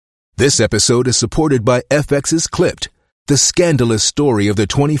This episode is supported by FX's Clipped, the scandalous story of the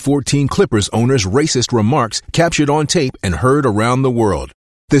 2014 Clippers owner's racist remarks captured on tape and heard around the world.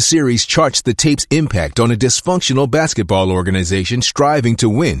 The series charts the tape's impact on a dysfunctional basketball organization striving to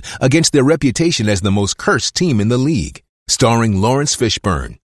win against their reputation as the most cursed team in the league. Starring Lawrence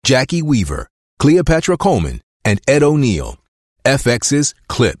Fishburne, Jackie Weaver, Cleopatra Coleman, and Ed O'Neill. FX's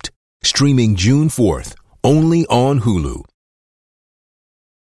Clipped, streaming June 4th, only on Hulu.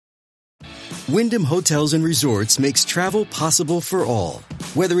 Wyndham Hotels and Resorts makes travel possible for all.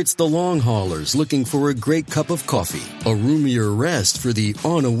 Whether it's the long haulers looking for a great cup of coffee, a roomier rest for the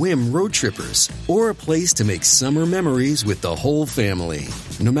on-a-whim road trippers, or a place to make summer memories with the whole family.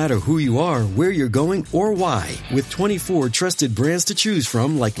 No matter who you are, where you're going, or why, with 24 trusted brands to choose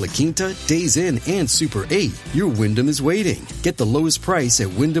from like La Quinta, Days Inn, and Super 8, your Wyndham is waiting. Get the lowest price at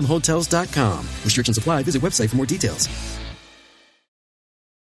WyndhamHotels.com. Restrictions apply. Visit website for more details.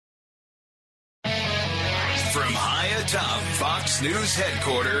 Atop Fox News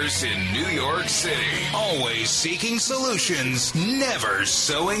headquarters in New York City. Always seeking solutions, never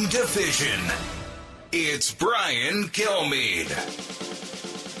sowing division. It's Brian Kilmeade.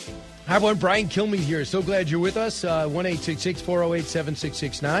 Hi, everyone. Brian Kilmeade here. So glad you're with us.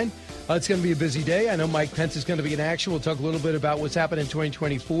 1-866-408-7669. It's going to be a busy day. I know Mike Pence is going to be in action. We'll talk a little bit about what's happened in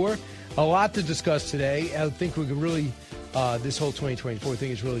 2024. A lot to discuss today. I think we could really... this whole 2024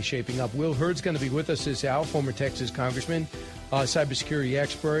 thing is really shaping up. Will Hurd's going to be with us this hour, former Texas congressman, cybersecurity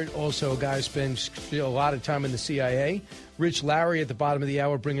expert, also a guy who spends a lot of time in the CIA. Rich Lowry at the bottom of the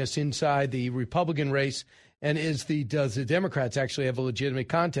hour bring us inside the Republican race, and does the Democrats actually have a legitimate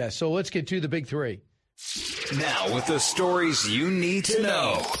contest? So let's get to the big three. Now, with the stories you need to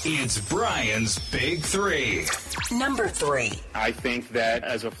know, it's Brian's Big Three. Number 3. I think that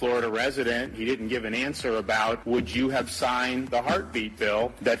as a Florida resident, he didn't give an answer about would you have signed the heartbeat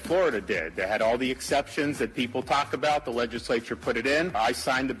bill that Florida did. They had all the exceptions that people talk about. The legislature put it in. I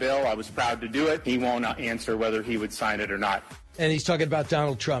signed the bill. I was proud to do it. He won't answer whether he would sign it or not. And he's talking about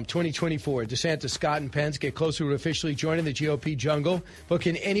Donald Trump. 2024, DeSantis, Scott, and Pence get closer to officially joining the GOP jungle. But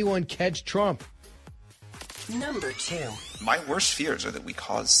can anyone catch Trump? Number 2. My worst fears are that we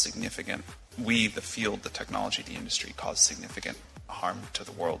the field, the technology, the industry, cause significant harm to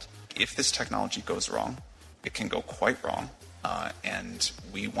the world. If this technology goes wrong, it can go quite wrong, and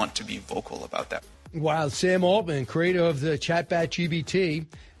we want to be vocal about that. While Sam Altman, creator of the chatbot GBT,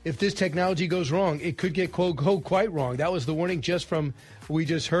 if this technology goes wrong, it could get go quite wrong. That was the warning we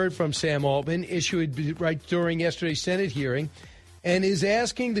just heard from Sam Altman, issued right during yesterday's Senate hearing, and is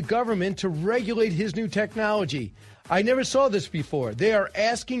asking the government to regulate his new technology. I never saw this before. They are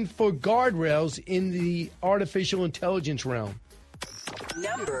asking for guardrails in the artificial intelligence realm.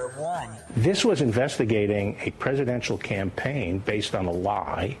 Number 1. This was investigating a presidential campaign based on a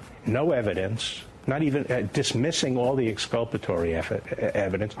lie, no evidence, not even dismissing all the exculpatory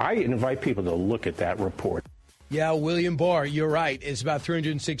evidence. I invite people to look at that report. Yeah, William Barr, you're right. It's about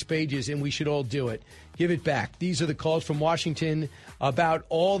 306 pages, and we should all do it. Give it back. These are the calls from Washington about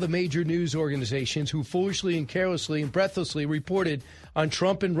all the major news organizations who foolishly and carelessly and breathlessly reported on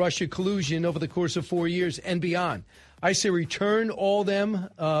Trump and Russia collusion over the course of 4 years and beyond. I say return all them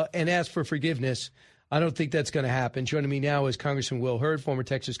and ask for forgiveness. I don't think that's going to happen. Joining me now is Congressman Will Hurd, former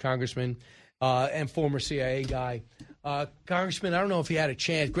Texas congressman and former CIA guy. Congressman, I don't know if you had a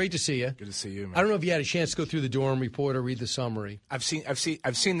chance. Great to see you. Good to see you, man. I don't know if you had a chance to go through the Durham report or read the summary. I've seen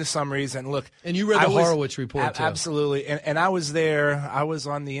the summaries, and look. And you read the Horowitz report too. Absolutely, and I was there. I was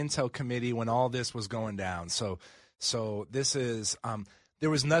on the Intel committee when all this was going down. So this is.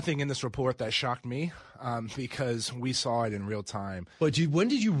 There was nothing in this report that shocked me because we saw it in real time. But when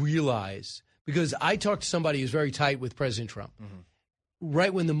did you realize? Because I talked to somebody who's very tight with President Trump. Mm-hmm.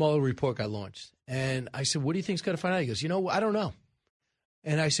 Right when the Mueller report got launched. And I said, what do you think's going to find out? He goes, I don't know.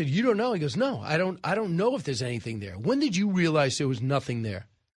 And I said, you don't know? He goes, no, I don't know if there's anything there. When did you realize there was nothing there?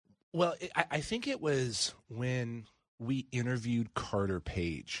 Well, I think it was when we interviewed Carter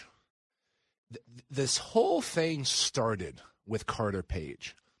Page. This whole thing started with Carter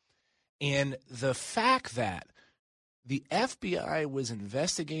Page. And the fact that the FBI was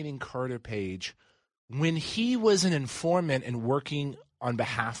investigating Carter Page when he was an informant and working on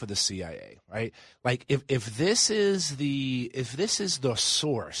behalf of the CIA, right? Like if this is the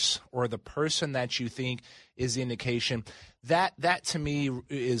source or the person that you think is the indication, that to me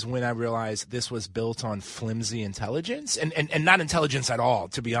is when I realized this was built on flimsy intelligence and not intelligence at all,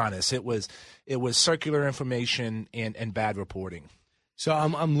 to be honest. It was circular information and bad reporting. So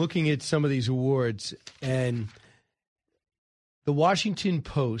I'm looking at some of these awards, and the Washington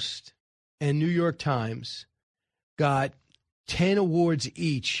Post and New York Times got 10 awards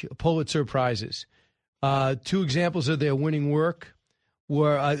each, Pulitzer Prizes. 2 examples of their winning work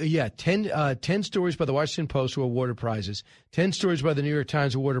were, 10 stories by the Washington Post were awarded prizes. 10 stories by the New York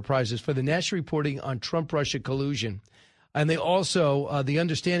Times awarded prizes for the national reporting on Trump-Russia collusion. And they also, the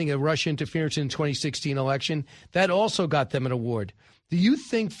understanding of Russia interference in the 2016 election, that also got them an award. Do you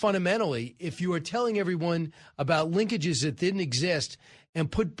think fundamentally, if you were telling everyone about linkages that didn't exist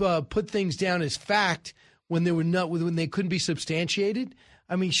and put things down as fact when they couldn't be substantiated,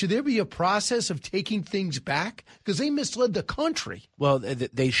 I mean, should there be a process of taking things back? Because they misled the country. Well,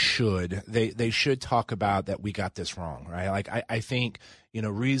 they should. They should talk about that we got this wrong, right? Like, I think,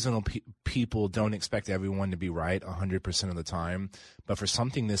 reasonable people don't expect everyone to be right 100% of the time. But for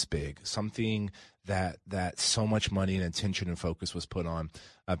something this big, something that so much money and attention and focus was put on,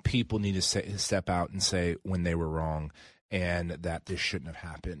 people need to step out and say when they were wrong and that this shouldn't have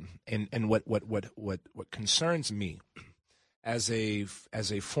happened. And what concerns me as a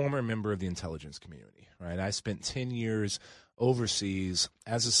former member of the intelligence community, right? I spent 10 years overseas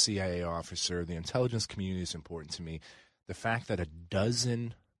as a CIA officer. The intelligence community is important to me. The fact that a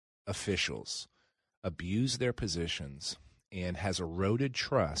dozen officials abuse their positions and has eroded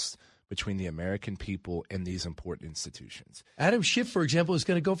trust between the American people and these important institutions. Adam Schiff, for example, is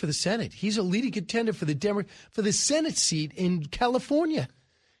going to go for the Senate. He's a leading contender for the Senate seat in California.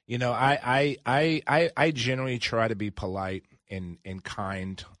 I generally try to be polite and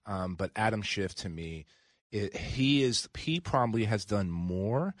kind, but Adam Schiff, to me, he probably has done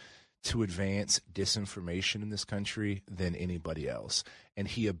more to advance disinformation in this country than anybody else, and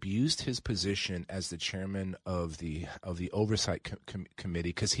he abused his position as the chairman of the oversight committee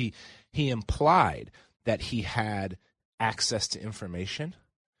because he implied that he had access to information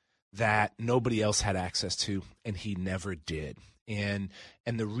that nobody else had access to, and he never did. And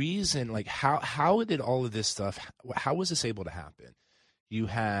the reason, like, how did all of this stuff, how was this able to happen? You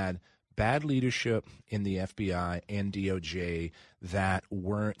had bad leadership in the FBI and DOJ that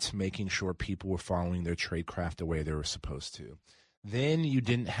weren't making sure people were following their tradecraft the way they were supposed to. Then you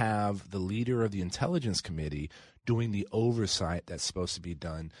didn't have the leader of the intelligence committee doing the oversight that's supposed to be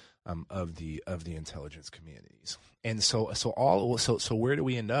done of the intelligence communities. And so where do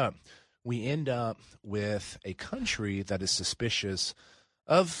we end up? We end up with a country that is suspicious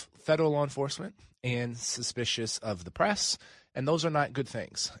of federal law enforcement and suspicious of the press, and those are not good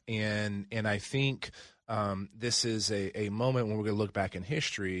things. And I think this is a moment when we're going to look back in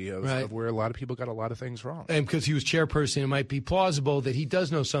history of where a lot of people got a lot of things wrong. And because he was chairperson, it might be plausible that he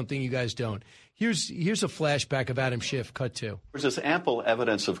does know something you guys don't. Here's a flashback of Adam Schiff, cut 2. There's this ample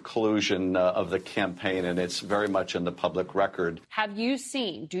evidence of collusion of the campaign, and it's very much in the public record.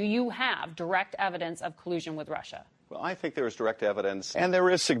 Do you have direct evidence of collusion with Russia? Well, I think there is direct evidence, and there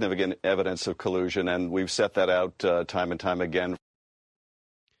is significant evidence of collusion, and we've set that out time and time again.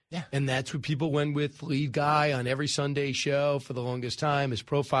 Yeah, and that's what people went with. Lead guy on every Sunday show for the longest time. His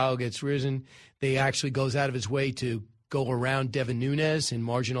profile gets risen. They actually goes out of his way to go around Devin Nunes and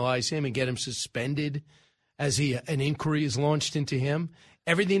marginalize him and get him suspended as an inquiry is launched into him.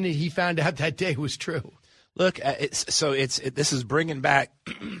 Everything that he found out that day was true. Look, this is bringing back.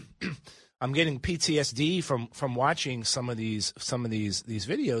 I'm getting PTSD from watching some of these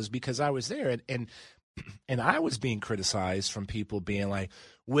videos because I was there and I was being criticized from people being like,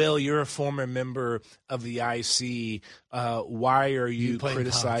 Will, you're a former member of the IC. Why are you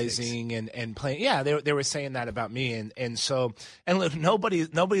criticizing and playing? Yeah, they were saying that about me. And look, nobody's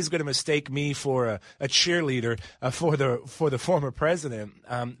going to mistake me for a cheerleader for the former president.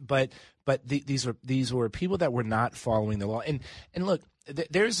 But these were people that were not following the law. And look,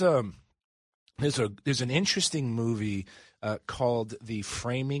 there's an interesting movie called The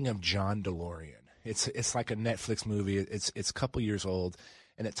Framing of John DeLorean. It's like a Netflix movie. It's a couple years old.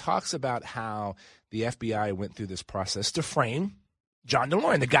 And it talks about how the FBI went through this process to frame John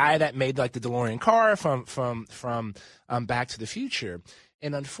DeLorean, the guy that made like the DeLorean car from Back to the Future.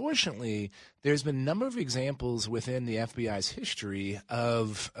 And unfortunately, there's been a number of examples within the FBI's history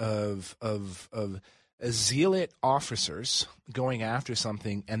of zealot officers going after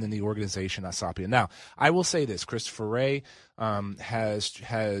something and then the organization not stopping it. Now, I will say this: Christopher Wray has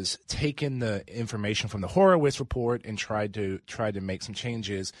taken the information from the Horowitz report and tried to make some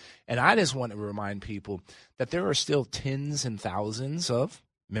changes. And I just want to remind people that there are still tens and thousands of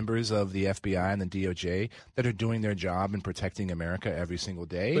members of the FBI and the DOJ that are doing their job in protecting America every single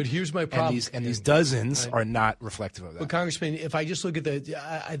day. But here's my problem. And these dozens are not reflective of that. But, Congressman, if I just look at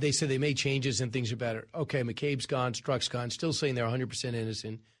they said they made changes and things are better. Okay, McCabe's gone, Strzok's gone, still saying they're 100%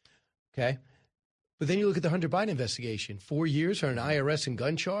 innocent. Okay? But then you look at the Hunter Biden investigation, 4 years for an IRS and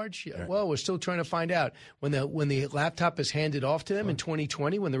gun charge. Right. Well, we're still trying to find out. When the laptop is handed off to them in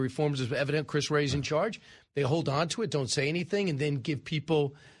 2020, when the reforms is evident, Chris Wray's in charge, they hold on to it, don't say anything, and then give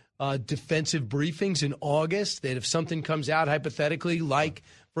people defensive briefings in August that if something comes out hypothetically, like,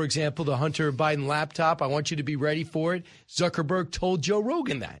 for example, the Hunter Biden laptop, I want you to be ready for it. Zuckerberg told Joe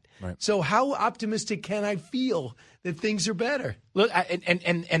Rogan that. Right. So how optimistic can I feel that things are better? Look,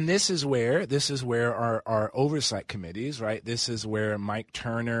 and this is where our oversight committees, right? This is where Mike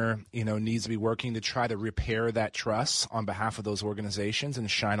Turner, needs to be working to try to repair that trust on behalf of those organizations and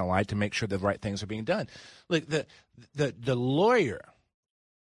shine a light to make sure the right things are being done. Look, the lawyer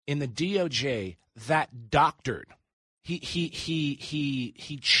in the DOJ that doctored.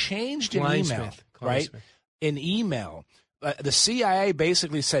 He changed an email, right? An email. The CIA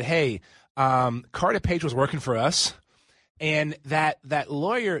basically said, "Hey, Carter Page was working for us," and that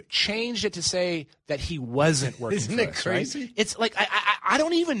lawyer changed it to say that he wasn't working Isn't for it us. crazy? Right? It's like I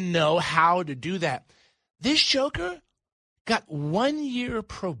don't even know how to do that. This joker got 1 year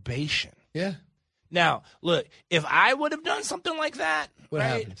probation. Yeah. Now, look, if I would have done something like that, What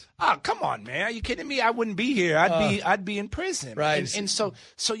right? happens? Oh, come on, man! Are you kidding me? I wouldn't be here. I'd be in prison. Right. And so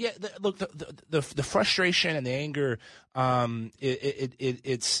yeah. Look, the frustration and the anger,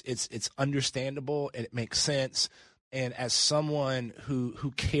 it's understandable and it makes sense. And as someone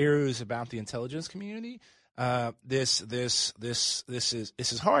who cares about the intelligence community, this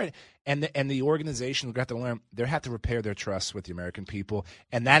is hard. And the organization who got to learn, they have to repair their trust with the American people,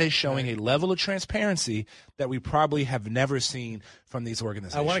 and that is showing a level of transparency that we probably have never seen from these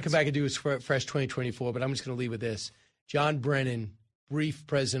organizations. I want to come back and do Fresh 2024, but I'm just going to leave with this. John Brennan briefed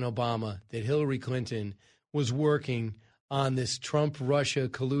President Obama that Hillary Clinton was working on this Trump-Russia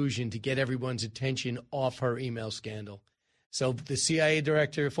collusion to get everyone's attention off her email scandal. So the CIA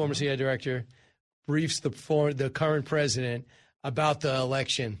director, former CIA director, briefs the current president about the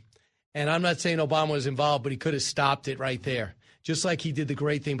election. And I'm not saying Obama was involved, but he could have stopped it right there. Just like he did the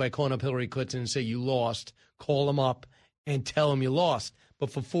great thing by calling up Hillary Clinton and say, you lost, call him up and tell him you lost.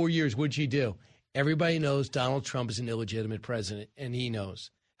 But for 4 years, what'd she do? Everybody knows Donald Trump is an illegitimate president, and he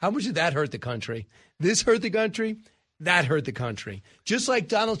knows. How much did that hurt the country? This hurt the country. That hurt the country. Just like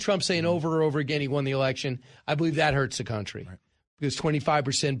Donald Trump saying over and over again he won the election, I believe that hurts the country. Right. Because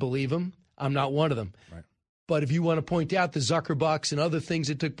 25% believe him. I'm not one of them. Right. But if you want to point out the Zuckerbucks and other things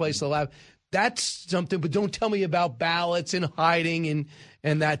that took place in the lab, that's something. But don't tell me about ballots and hiding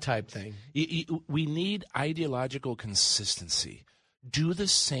and that type thing. We need ideological consistency. Do the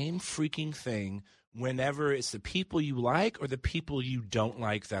same freaking thing whenever it's the people you like or the people you don't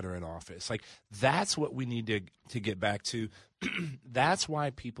like that are in office. Like, that's what we need to get back to. That's why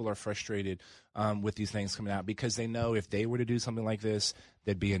people are frustrated with these things coming out, because they know if they were to do something like this,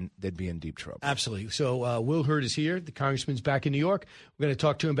 they'd be in deep trouble. Absolutely. So Will Hurd is here. The congressman's back in New York. We're going to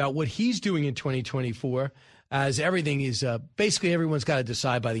talk to him about what he's doing in 2024, as everything is basically everyone's got to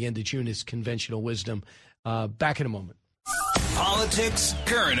decide by the end of June is conventional wisdom. Back in a moment. Politics,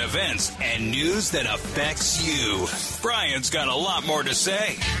 current events, and news that affects you. Brian's got a lot more to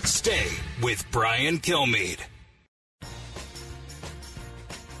say. Stay with Brian Kilmeade.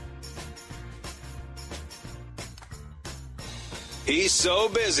 He's so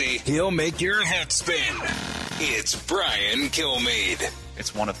busy, he'll make your head spin. It's Brian Kilmeade.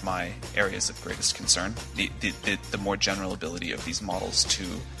 It's one of my areas of greatest concern, the more general ability of these models to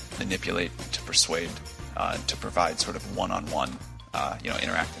manipulate, to persuade, to provide sort of one-on-one,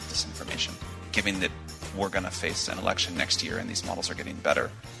 interactive disinformation. Given that we're going to face an election next year and these models are getting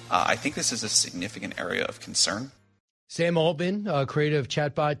better, I think this is a significant area of concern. Sam Altman, creator of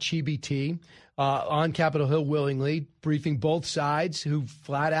chatbot GBT, on Capitol Hill willingly, briefing both sides, who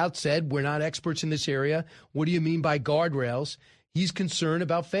flat out said, we're not experts in this area. What do you mean by guardrails? He's concerned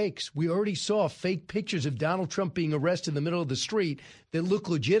about fakes. We already saw fake pictures of Donald Trump being arrested in the middle of the street that look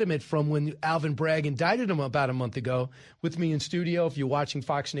legitimate from when Alvin Bragg indicted him about a month ago. With me in studio, if you're watching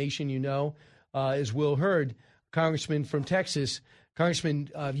Fox Nation, you know, is Will Hurd, congressman from Texas. Congressman,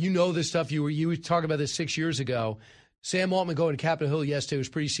 you know this stuff. You were talking about this 6 years ago. Sam Altman going to Capitol Hill yesterday was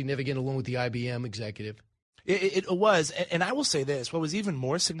pretty significant, along with the IBM executive. It was. And I will say this. What was even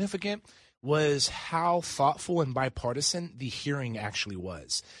more significant was how thoughtful and bipartisan the hearing actually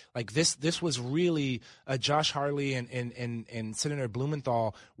was. Like, this was really Josh Hawley and Senator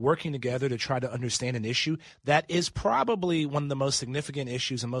Blumenthal working together to try to understand an issue that is probably one of the most significant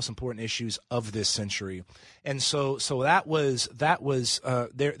issues and most important issues of this century. And so that was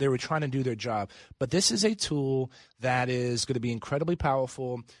they were trying to do their job. But this is a tool that is going to be incredibly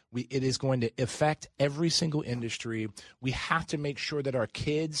powerful. It is going to affect every single industry. We have to make sure that our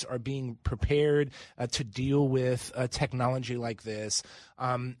kids are being prepared to deal with technology like this.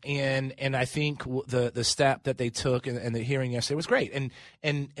 And I think the step that they took and the hearing yesterday was great.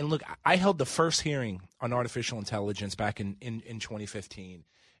 And look, I held the first hearing on artificial intelligence back in 2015.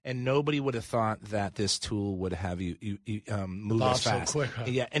 And nobody would have thought that this tool would have you move as fast. So quick, huh?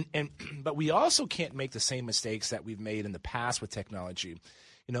 Yeah, but we also can't make the same mistakes that we've made in the past with technology.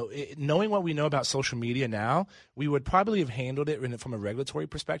 You know, knowing what we know about social media now, we would probably have handled it from a regulatory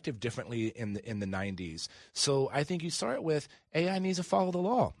perspective differently in the 90s. So I think you start with AI needs to follow the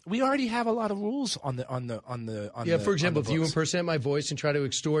law. We already have a lot of rules on the for example, if you impersonate my voice and try to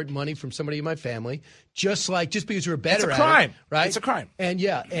extort money from somebody in my family, just because you're better at it, it's a crime, right? It's a crime. And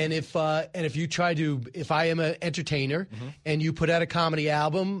if you try to, if I am an entertainer and you put out a comedy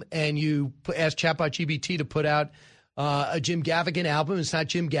album and you ask ChatGPT to put out a Jim Gaffigan album, it's not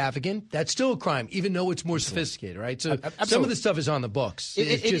Jim Gaffigan, that's still a crime, even though it's more sophisticated, right? So some of the stuff is on the books.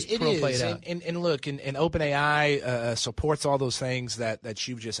 It's just play it out. And look, and OpenAI supports all those things that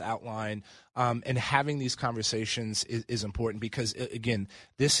you've just outlined. And having these conversations is important because, again,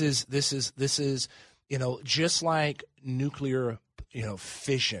 this is just like nuclear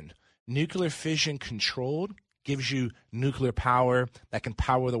fission. Nuclear fission controlled gives you nuclear power that can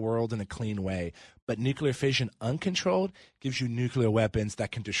power the world in a clean way. But nuclear fission uncontrolled gives you nuclear weapons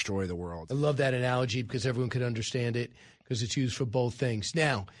that can destroy the world. I love that analogy because everyone could understand it because it's used for both things.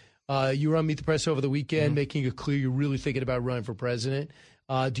 Now, you were on Meet the Press over the weekend, making it clear you're really thinking about running for president.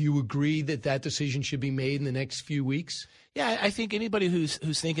 Do you agree that decision should be made in the next few weeks? Yeah, I think anybody who's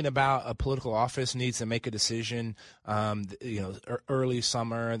thinking about a political office needs to make a decision. Early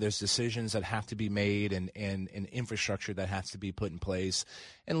summer, there's decisions that have to be made and infrastructure that has to be put in place.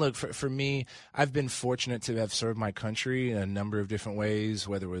 And look, for me, I've been fortunate to have served my country in a number of different ways,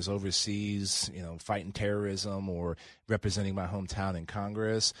 whether it was overseas, fighting terrorism or representing my hometown in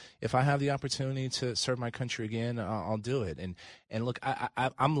Congress. If I have the opportunity to serve my country again, I'll do it. And look,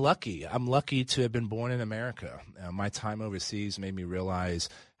 I'm lucky. I'm lucky to have been born in America. My time overseas made me realize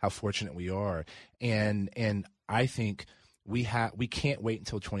how fortunate we are. And I think we can't wait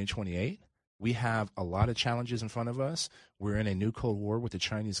until 2028. We have a lot of challenges in front of us. We're in a new Cold War with the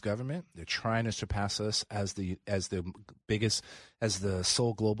Chinese government. They're trying to surpass us as the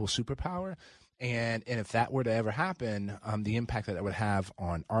sole global superpower. And if that were to ever happen, the impact that it would have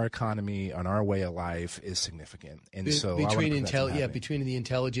on our economy, on our way of life, is significant. And between the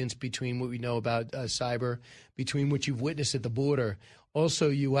intelligence, between what we know about cyber, between what you've witnessed at the border, also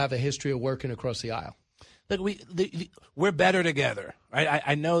you have a history of working across the aisle. Look, we're better together. Right?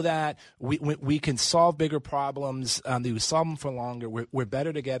 I know that we can solve bigger problems. We solve them for longer. We're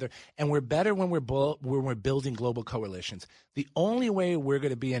better together, and we're better when we're building global coalitions. The only way we're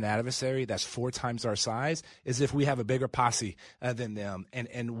going to be an adversary that's 4 times our size is if we have a bigger posse than them.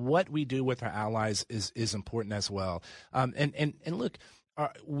 And what we do with our allies is important as well. And look.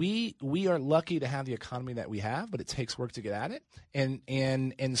 We are lucky to have the economy that we have, but it takes work to get at it,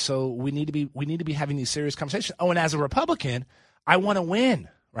 and so we need to be having these serious conversations. Oh, and as a Republican, I want to win,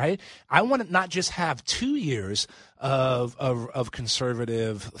 right? I want to not just have 2 years of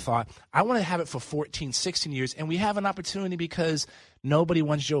conservative thought. I want to have it for 14, 16 years, and we have an opportunity because nobody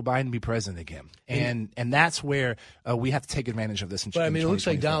wants Joe Biden to be president again, and that's where we have to take advantage of this. But it looks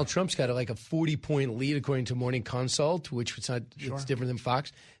like Donald Trump's got a 40-point lead according to Morning Consult, which it's different than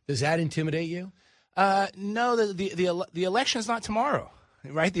Fox. Does that intimidate you? No, the election is not tomorrow.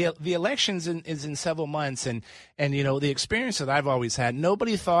 Right, the elections is in several months, and the experience that I've always had.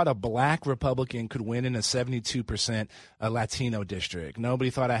 Nobody thought a black Republican could win in a 72% Latino district. Nobody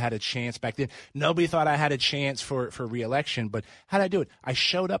thought I had a chance back then. Nobody thought I had a chance for re-election. But how did I do it? I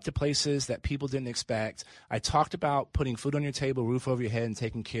showed up to places that people didn't expect. I talked about putting food on your table, roof over your head, and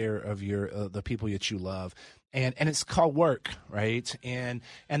taking care of the people that you love. And it's called work, right? And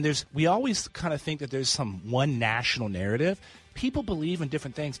we always kind of think that there's some one national narrative. People believe in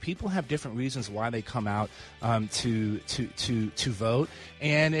different things. People have different reasons why they come out to vote,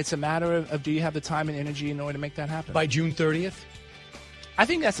 and it's a matter of do you have the time and energy in order to make that happen? By June 30th? I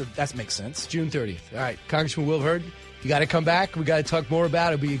think that makes sense. June 30th. All right, Congressman Will Hurd, you got to come back. We got to talk more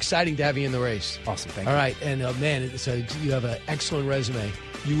about it. It'll be exciting to have you in the race. Awesome, thank you. All right, and you have an excellent resume.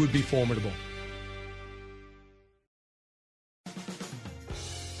 You would be formidable.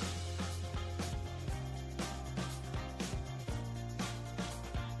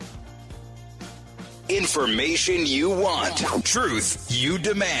 Information you want. Truth you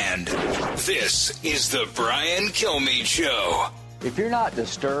demand. This is the Brian Kilmeade Show. If you're not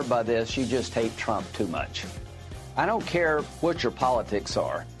disturbed by this, you just hate Trump too much. I don't care what your politics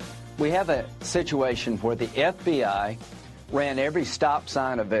are. We have a situation where the FBI ran every stop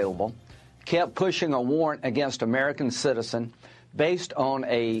sign available. kept pushing a warrant against American citizen based on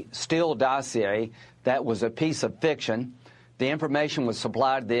a Steele dossier that was a piece of fiction. The information was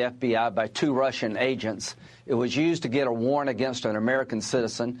supplied to the FBI by 2 Russian agents. It was used to get a warrant against an American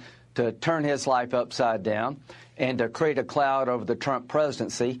citizen to turn his life upside down and to create a cloud over the Trump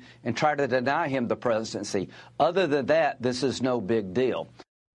presidency and try to deny him the presidency. Other than that, this is no big deal.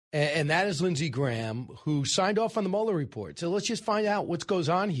 And that is Lindsey Graham, who signed off on the Mueller report. So let's just find out what goes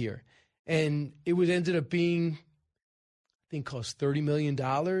on here. And it was ended up being, I think, cost $30 million.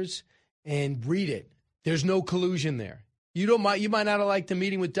 And read it. There's no collusion there. You might not have liked the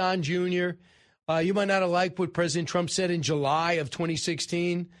meeting with Don Jr. You might not have liked what President Trump said in July of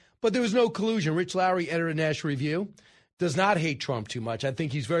 2016, but there was no collusion. Rich Lowry, editor of National Review, does not hate Trump too much. I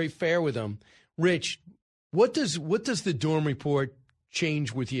think he's very fair with him. Rich, what does the Durham report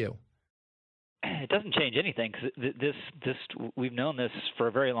change with you? It doesn't change anything, because this we've known this for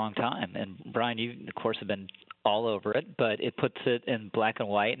a very long time. And Brian, you of course have been all over it, but it puts it in black and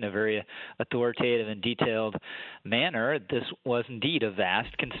white in a very authoritative and detailed manner. This was indeed a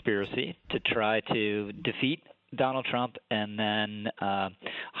vast conspiracy to try to defeat Donald Trump and then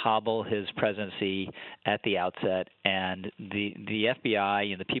hobble his presidency at the outset. And the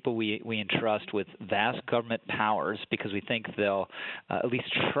FBI and the people we entrust with vast government powers, because we think they'll at least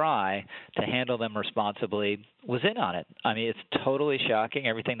try to handle them responsibly, was in on it. I mean, it's totally shocking.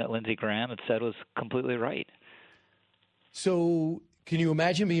 Everything that Lindsey Graham had said was completely right. So can you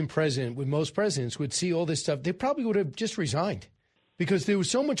imagine being president when most presidents would see all this stuff? They probably would have just resigned because there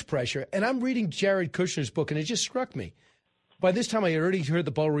was so much pressure. And I'm reading Jared Kushner's book, and it just struck me. By this time, I had already heard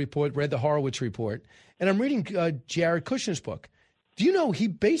the Mueller report, read the Horowitz report, and I'm reading Jared Kushner's book. Do you know he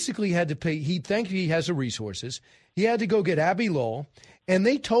basically had to pay? Thankfully, he has the resources. He had to go get Abby Lowell, and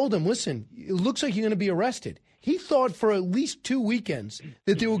they told him, listen, it looks like you're going to be arrested. He thought for at least 2 weekends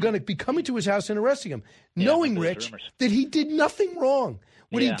that they were going to be coming to his house and arresting him, knowing, Rich, that he did nothing wrong.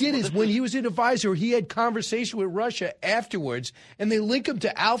 What he did is when he was an advisor, he had conversation with Russia afterwards, and they link him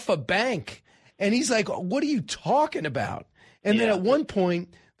to Alpha Bank. And he's like, what are you talking about? And then at one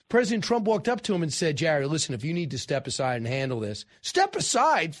point, President Trump walked up to him and said, Jerry, listen, if you need to step aside and handle this, step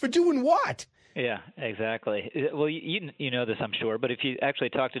aside for doing what? Yeah, exactly. Well, you know this, I'm sure, but if you actually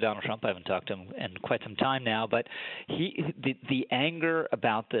talk to Donald Trump, I haven't talked to him in quite some time now, but the anger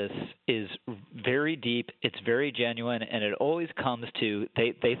about this is very deep. It's very genuine, and it always comes to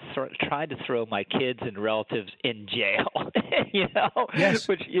they tried to throw my kids and relatives in jail, Yes.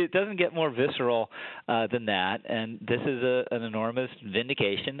 Which it doesn't get more visceral than that. And this is an enormous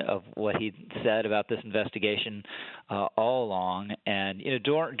vindication of what he said about this investigation all along. And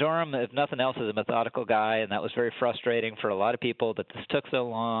Durham, if nothing else, is a methodical guy, and that was very frustrating for a lot of people that this took so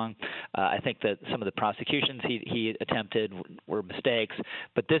long. I think that some of the prosecutions he attempted were mistakes,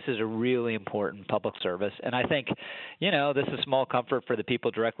 but this is a really important public service. And I think, this is small comfort for the people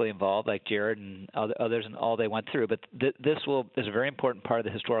directly involved, like Jared and others, and all they went through. But this is a very important part of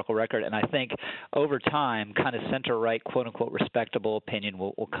the historical record. And I think over time, kind of center-right, quote-unquote, respectable opinion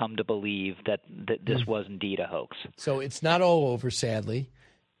will come to believe that this was indeed a hoax. So it's not all over, sadly.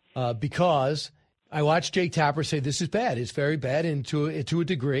 Because I watched Jake Tapper say this is bad. It's very bad, and to a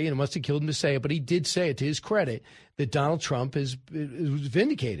degree, and it must have killed him to say it, but he did say it to his credit that Donald Trump is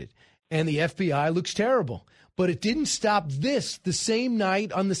vindicated, and the FBI looks terrible. But it didn't stop this the same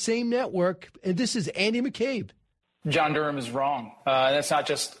night on the same network, and this is Andy McCabe. John Durham is wrong. That's not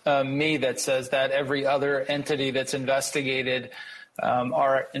just me that says that. Every other entity that's investigated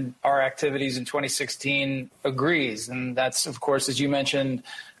our activities in 2016 agrees. And that's, of course, as you mentioned,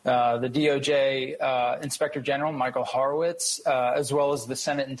 the DOJ Inspector General, Michael Horowitz, as well as the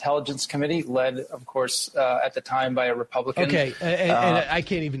Senate Intelligence Committee, led, of course, at the time by a Republican. Okay,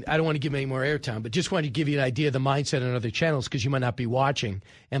 and I don't want to give him any more airtime, but just wanted to give you an idea of the mindset on other channels, because you might not be watching,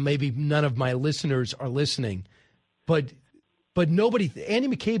 and maybe none of my listeners are listening. But nobody, Andy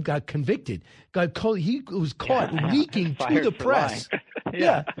McCabe got convicted. He was caught leaking to the press.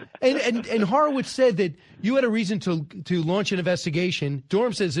 Yeah. And Horowitz said that you had a reason to launch an investigation.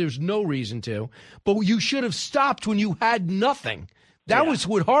 Durham says there's no reason to, but you should have stopped when you had nothing. That was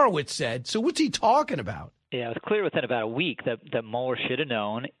what Horowitz said. So what's he talking about? Yeah, it was clear within about a week that Mueller should have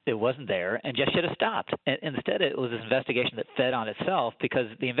known it wasn't there and just should have stopped. And instead, it was this investigation that fed on itself, because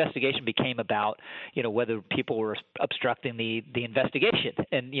the investigation became about, whether people were obstructing the investigation.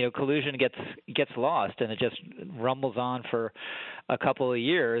 And, collusion gets lost, and it just rumbles on for a couple of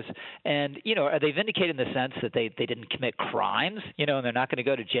years. And, are they vindicated in the sense that they didn't commit crimes, and they're not going to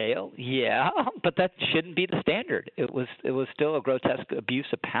go to jail? Yeah, but that shouldn't be the standard. It was still a grotesque abuse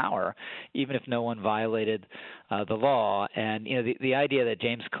of power, even if no one violated the law. And, the idea that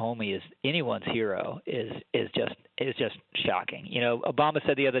James Comey is anyone's hero is just shocking. Obama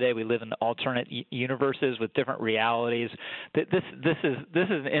said the other day we live in alternate universes with different realities. This is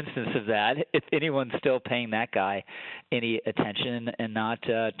an instance of that. If anyone's still paying that guy any attention and not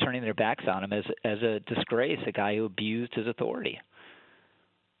turning their backs on him as a disgrace, a guy who abused his authority.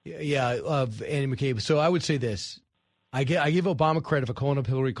 Yeah, Andy McCabe. So I would say this. I give Obama credit for calling up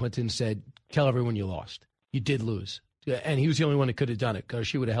Hillary Clinton and said, tell everyone you lost. You did lose. And he was the only one that could have done it because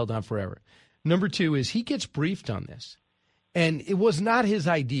she would have held on forever. Number two is he gets briefed on this. And it was not his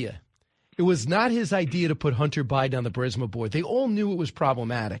idea. It was not his idea to put Hunter Biden on the Burisma board. They all knew it was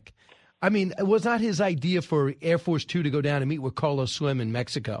problematic. I mean, it was not his idea for Air Force Two to go down and meet with Carlos Slim in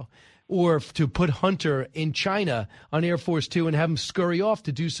Mexico, or to put Hunter in China on Air Force Two and have him scurry off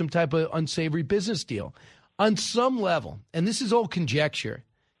to do some type of unsavory business deal. On some level, and this is all conjecture,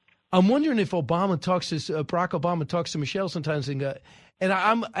 I'm wondering if Barack Obama talks to Michelle sometimes and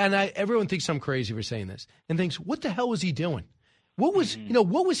everyone thinks I'm crazy for saying this and thinks, what the hell was he doing? What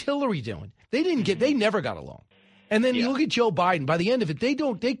was Hillary doing? They never got along. And then you look at Joe Biden. By the end of it,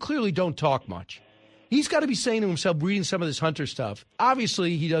 they clearly don't talk much. He's got to be saying to himself, reading some of this Hunter stuff.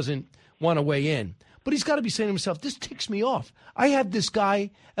 Obviously, he doesn't want to weigh in, but he's got to be saying to himself, this ticks me off. I have this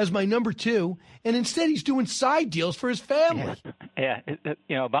guy as my number two, and instead he's doing side deals for his family. Yeah.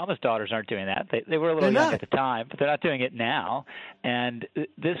 Obama's daughters aren't doing that. They were a little young at the time, but they're not doing it now. And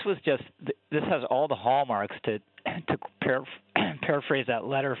this has all the hallmarks to paraphrase that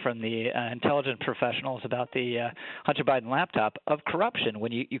letter from the intelligence professionals about the Hunter Biden laptop, of corruption.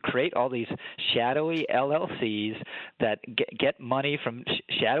 When you create all these shadowy LLCs that get money from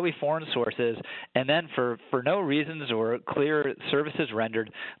shadowy foreign sources, and then for no reasons or clear services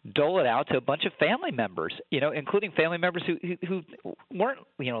rendered, dole it out to a bunch of family members, including family members who weren't,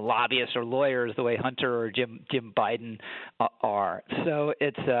 lobbyists or lawyers the way Hunter or Jim Biden are. So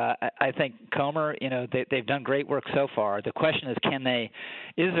it's I think Comer, they've done great work so far. The question is,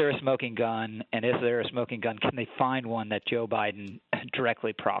 is there a smoking gun? And if there a smoking gun, can they find one that Joe Biden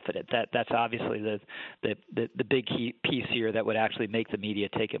directly profited? That's obviously the big piece here that would actually make the media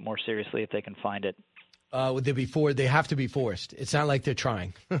take it more seriously if they can find it. They have to be forced. It's not like they're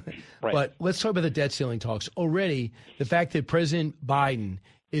trying. Right. But let's talk about the debt ceiling talks. Already, the fact that President Biden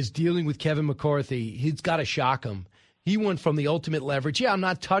is dealing with Kevin McCarthy, he's got to shock him. He went from the ultimate leverage. Yeah, I'm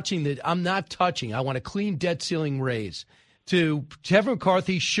not touching. I want a clean debt ceiling raise. To Kevin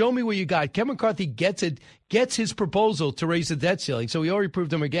McCarthy, show me what you got. Kevin McCarthy gets his proposal to raise the debt ceiling. So he already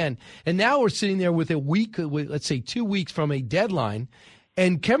proved him again. And now we're sitting there with let's say 2 weeks from a deadline.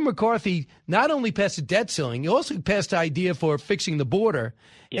 And Kevin McCarthy not only passed the debt ceiling, he also passed the idea for fixing the border.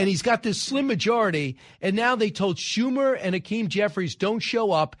 Yeah. And he's got this slim majority. And now they told Schumer and Hakeem Jeffries, don't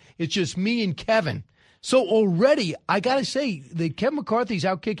show up. It's just me and Kevin. So already, I got to say, that Kevin McCarthy's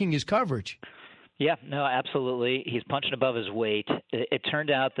outkicking his coverage. Yeah, no, absolutely. He's punching above his weight. It turned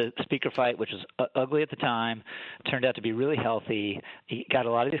out the speaker fight, which was ugly at the time, turned out to be really healthy. He got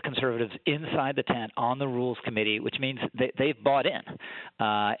a lot of these conservatives inside the tent on the Rules Committee, which means they've bought in.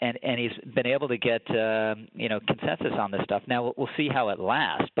 And he's been able to get consensus on this stuff. Now we'll see how it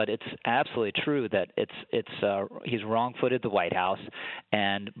lasts, but it's absolutely true that he's wrong-footed the White House,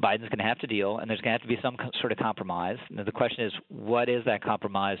 and Biden's going to have to deal, and there's going to have to be some sort of compromise. Now, the question is, what is that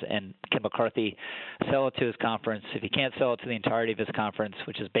compromise? And can McCarthy sell it to his conference? If he can't sell it to the entirety of his conference,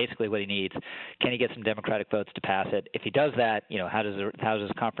 which is basically what he needs, can he get some Democratic votes to pass it? If he does that, how does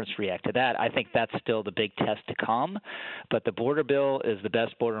his conference react to that? I think that's still the big test to come. But the border bill is the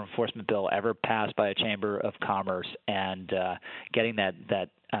best border enforcement bill ever passed by a chamber of commerce, and getting that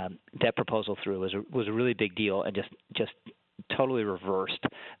debt proposal through was a really big deal, and just totally reversed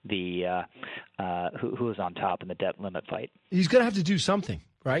the who was on top in the debt limit fight. He's going to have to do something.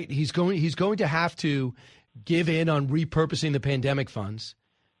 Right, he's going to have to give in on repurposing the pandemic funds,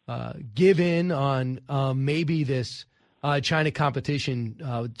 give in on maybe this China competition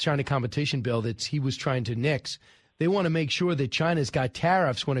bill that he was trying to nix. They want to make sure that China's got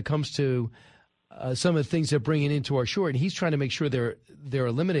tariffs when it comes to some of the things they're bringing into our shore, and he's trying to make sure they're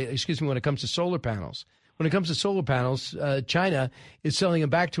eliminated. When it comes to solar panels. When it comes to solar panels, China is selling them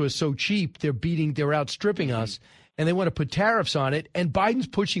back to us so cheap they're outstripping us. and they want to put tariffs on it, and Biden's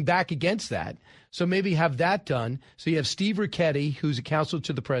pushing back against that. So maybe have that done. So you have Steve Ricchetti, who's a counsel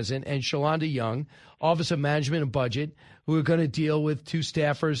to the president, and Shalonda Young, Office of Management and Budget, who are going to deal with two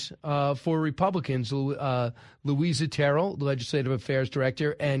staffers for Republicans, Louisa Terrell, the Legislative Affairs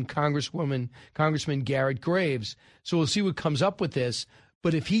Director, and Congressman Garrett Graves. So we'll see what comes up with this.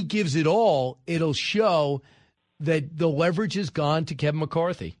 But if he gives it all, it'll show that the leverage has gone to Kevin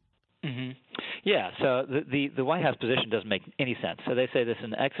McCarthy. Mm-hmm. Yeah, so the White House position doesn't make any sense. So they say this is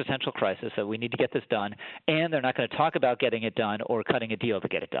an existential crisis, that we need to get this done, and they're not going to talk about getting it done or cutting a deal to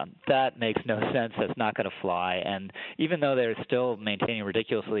get it done. That makes no sense. That's not going to fly. And even though they're still maintaining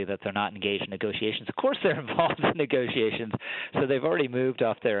ridiculously that they're not engaged in negotiations, of course they're involved in negotiations. So they've already moved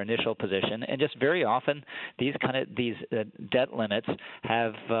off their initial position, and just very often these debt limits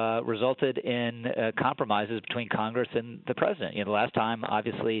have resulted in compromises between Congress and the president. You know, the last time,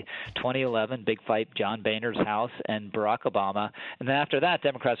 obviously, 2011. Big fight, John Boehner's house and Barack Obama. And then after that,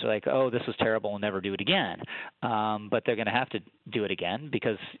 Democrats are like, oh, this was terrible, we'll never do it again. But they're going to have to do it again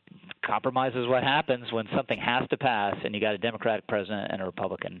because compromise is what happens when something has to pass and you got a Democratic president and a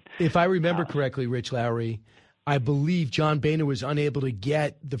Republican. If I remember correctly, Rich Lowry, I believe John Boehner was unable to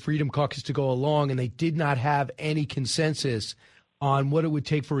get the Freedom Caucus to go along, and they did not have any consensus on what it would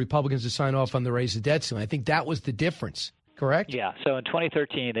take for Republicans to sign off on the raise the debt ceiling. I think that was the difference. Correct? Yeah. So in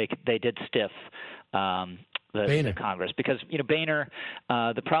 2013, they did stiff the Congress because, you know, Boehner,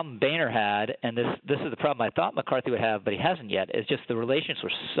 the problem Boehner had, and this is the problem I thought McCarthy would have, but he hasn't yet, is just the relations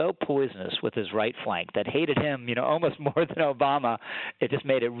were so poisonous with his right flank that hated him, you know, almost more than Obama. It just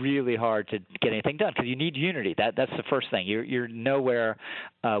made it really hard to get anything done because you need unity. That's the first thing. You're nowhere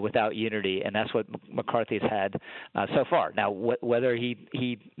without unity, and that's what McCarthy's had so far. Now, whether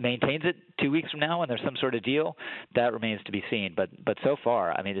he maintains it 2 weeks from now when there's some sort of deal, that remains to be seen. But so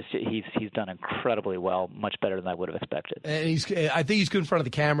far, I mean, he's done incredibly well, much better than I would have expected. And I think he's good in front of the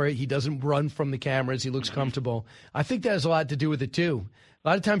camera. He doesn't run from the cameras. He looks comfortable. I think that has a lot to do with it, too. A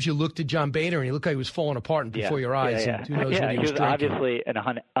lot of times you looked at John Boehner and he looked like he was falling apart before your eyes. Yeah. And who knows what he was drinking. Obviously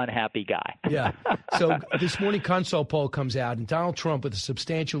an unhappy guy. Yeah. So this morning, Consol poll comes out, and Donald Trump with a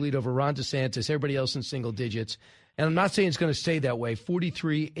substantial lead over Ron DeSantis, everybody else in single digits. And I'm not saying it's going to stay that way.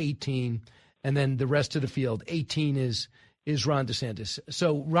 43-18, and then the rest of the field, 18 is Ron DeSantis.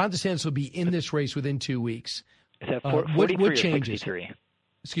 So Ron DeSantis will be in this race within 2 weeks. Is that 43 what or changes? 63?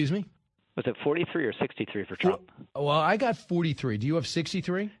 Excuse me? Was it 43 or 63 for Trump? Well, I got 43. Do you have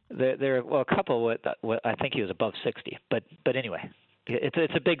 63? There a couple. I think he was above 60. But anyway,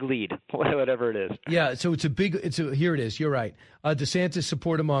 it's a big lead, whatever it is. Yeah. So here it is. You're right. DeSantis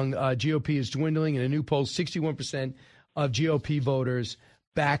support among GOP is dwindling. In a new poll, 61% of GOP voters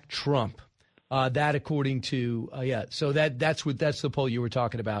back Trump. That according to So that's the poll you were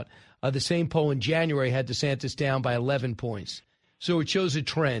talking about. The same poll in January had DeSantis down by 11 points. So it shows a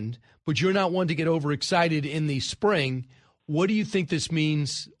trend, but you're not one to get overexcited in the spring. What do you think this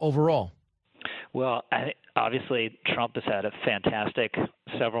means overall? Well, obviously, Trump has had a fantastic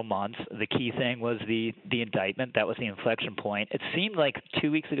several months. The key thing was the indictment. That was the inflection point. It seemed like 2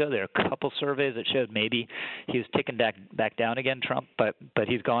 weeks ago there were a couple surveys that showed maybe he was ticking back down again, Trump, but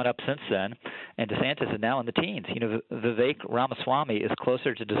he's gone up since then. And DeSantis is now in the teens. You know, Vivek Ramaswamy is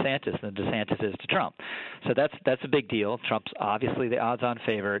closer to DeSantis than DeSantis is to Trump. So that's a big deal. Trump's obviously the odds-on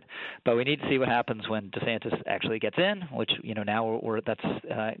favorite, but we need to see what happens when DeSantis actually gets in, which, you know, now that's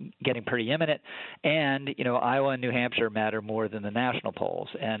getting pretty imminent. And, you know, Iowa and New Hampshire matter more than the national polls.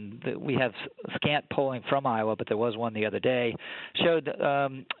 And we have scant polling from Iowa, but there was one the other day, showed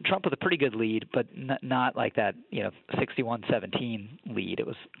Trump with a pretty good lead, but not like that, you know, 61-17 lead. It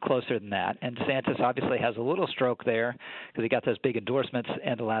was closer than that. And DeSantis obviously has a little stroke there because he got those big endorsements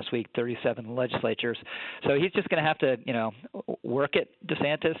end of last week, 37 legislatures. So he's just going to have to, you know, work at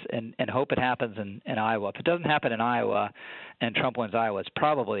DeSantis and hope it happens in Iowa. If it doesn't happen in Iowa and Trump wins Iowa, it's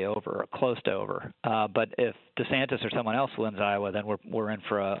probably over or close to over. But if DeSantis or someone else wins Iowa, then we're in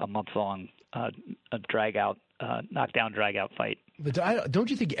for a month-long knockdown, drag-out fight. But don't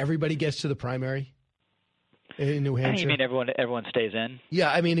you think everybody gets to the primary in New Hampshire? You mean everyone stays in?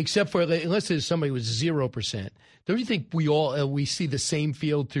 Yeah, I mean, except for unless there's somebody with 0%. Don't you think we see the same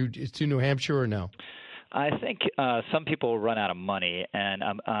field to New Hampshire or no? I think some people will run out of money, and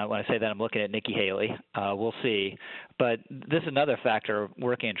when I say that, I'm looking at Nikki Haley. We'll see. But this is another factor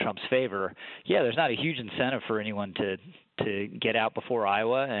working in Trump's favor. Yeah, there's not a huge incentive for anyone to get out before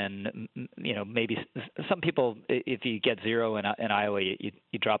Iowa, and you know, maybe some people, if you get 0 in Iowa, you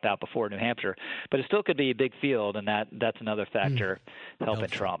drop out before New Hampshire. But it still could be a big field, and that's another factor helping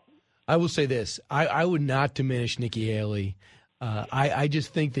Trump. I will say this: I would not diminish Nikki Haley. I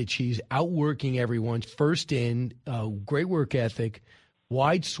just think that she's outworking everyone. First in, great work ethic,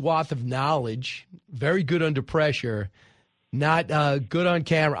 wide swath of knowledge, very good under pressure, not good on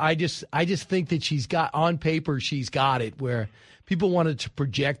camera. I just think that she's got, on paper, she's got it where people wanted to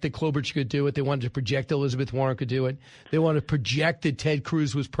project that Klobuchar could do it. They wanted to project that Elizabeth Warren could do it. They wanted to project that Ted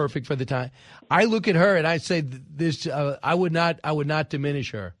Cruz was perfect for the time. I look at her and I say this. I would not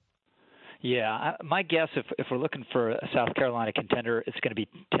diminish her. Yeah, my guess, if we're looking for a South Carolina contender, it's going to be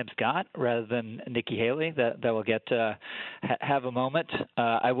Tim Scott rather than Nikki Haley. That will get have a moment.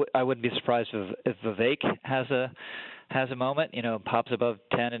 I wouldn't be surprised if Vivek has a moment. Pops above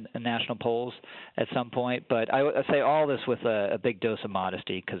 10 in national polls at some point. But I say all this with a big dose of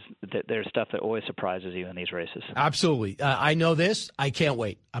modesty because there's stuff that always surprises you in these races. Absolutely, I know this. I can't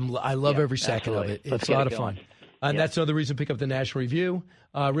wait. I love every second of it. It's a lot of fun. And that's another reason to pick up the National Review.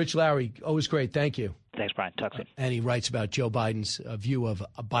 Rich Lowry, always great. Thank you. Thanks, Brian. Talk soon. And he writes about Joe Biden's view of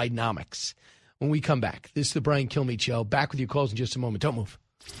Bidenomics. When we come back, this is the Brian Kilmeade Show. Back with your calls in just a moment. Don't move.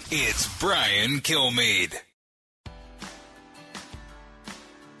 It's Brian Kilmeade.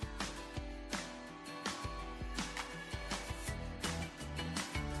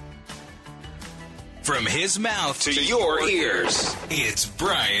 From his mouth to your ears, it's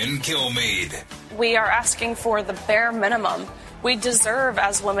Brian Kilmeade. We are asking for the bare minimum. We deserve,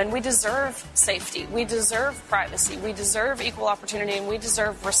 as women, we deserve safety. We deserve privacy. We deserve equal opportunity, and we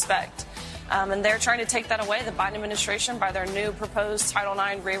deserve respect. And they're trying to take that away, the Biden administration, by their new proposed Title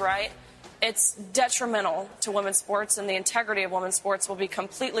IX rewrite. It's detrimental to women's sports, and the integrity of women's sports will be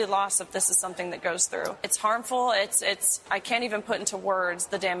completely lost if this is something that goes through. It's harmful. I can't even put into words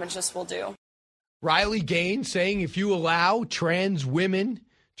the damage this will do. Riley Gaines saying if you allow trans women,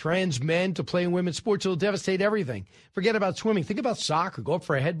 trans men to play in women's sports, it'll devastate everything. Forget about swimming. Think about soccer. Go up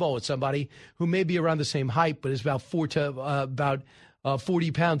for a head ball with somebody who may be around the same height, but is about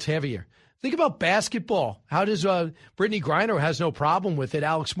 40 pounds heavier. Think about basketball. How does Brittany Griner, who has no problem with it,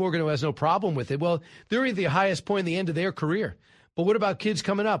 Alex Morgan, who has no problem with it? Well, they're at the highest point in the end of their career. But what about kids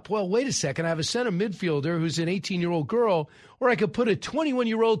coming up? Well, wait a second. I have a center midfielder who's an 18-year-old girl, or I could put a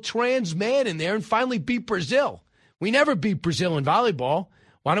 21-year-old trans man in there and finally beat Brazil. We never beat Brazil in volleyball.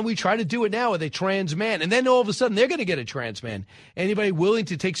 Why don't we try to do it now with a trans man? And then all of a sudden, they're going to get a trans man. Anybody willing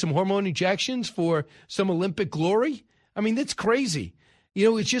to take some hormone injections for some Olympic glory? I mean, that's crazy.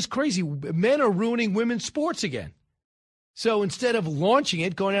 It's just crazy. Men are ruining women's sports again. So instead of launching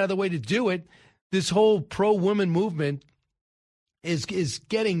it, going out of the way to do it, this whole pro-women movement is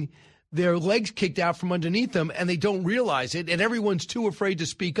getting their legs kicked out from underneath them, and they don't realize it, and everyone's too afraid to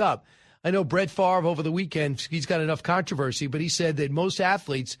speak up. I know Brett Favre over the weekend, he's got enough controversy, but he said that most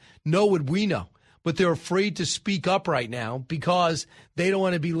athletes know what we know, but they're afraid to speak up right now because they don't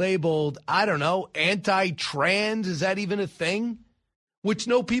want to be labeled, I don't know, anti-trans. Is that even a thing? Which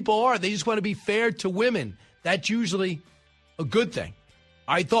no people are. They just want to be fair to women. That's usually a good thing.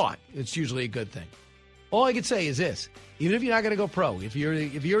 I thought it's usually a good thing. All I can say is this. Even if you're not going to go pro, if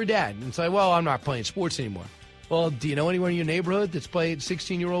you're a dad and say, well, I'm not playing sports anymore. Well, do you know anyone in your neighborhood that's playing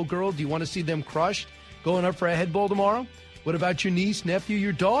 16-year-old girl? Do you want to see them crushed going up for a head ball tomorrow? What about your niece, nephew,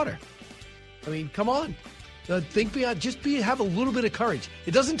 your daughter? I mean, come on. Think beyond. Have a little bit of courage.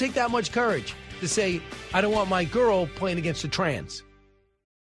 It doesn't take that much courage to say, I don't want my girl playing against a trans.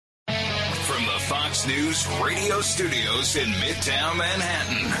 From the Fox News radio studios in Midtown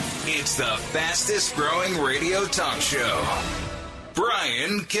Manhattan, it's the fastest growing radio talk show.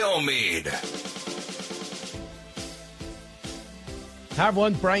 Brian Kilmeade. Hi,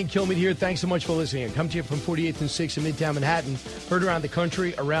 everyone. Brian Kilmeade here. Thanks so much for listening. Come to you from 48th and 6th in Midtown Manhattan. Heard around the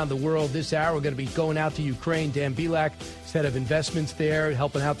country, around the world. This hour, we're going to be going out to Ukraine. Dan Bilak, head of investments there,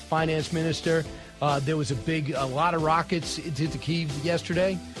 helping out the finance minister. There was a lot of rockets into Kyiv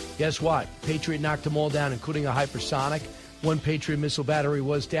yesterday. Guess what? Patriot knocked them all down, including a hypersonic. One Patriot missile battery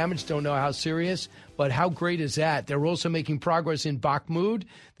was damaged. Don't know how serious, but how great is that? They're also making progress in Bakhmut.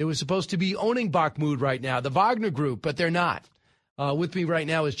 They were supposed to be owning Bakhmut right now, the Wagner Group, but they're not. With me right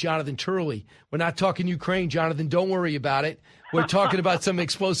now is Jonathan Turley. We're not talking Ukraine, Jonathan. Don't worry about it. We're talking about some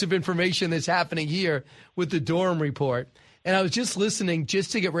explosive information that's happening here with the Durham report. And I was just listening,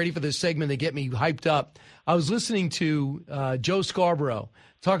 just to get ready for this segment to get me hyped up. I was listening to Joe Scarborough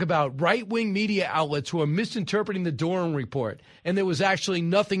talk about right-wing media outlets who are misinterpreting the Durham report. And there was actually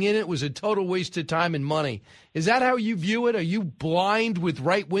nothing in it. It was a total waste of time and money. Is that how you view it? Are you blind with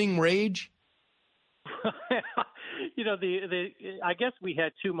right-wing rage? I guess we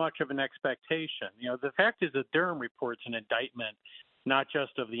had too much of an expectation. The fact is the Durham report's an indictment, not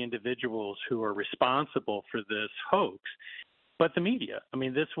just of the individuals who are responsible for this hoax, but the media. I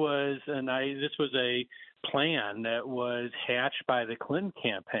mean, this was a plan that was hatched by the Clinton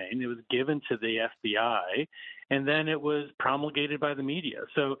campaign. It was given to the FBI, and then it was promulgated by the media.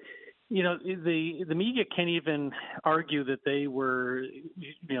 So, the media can't even argue that they were,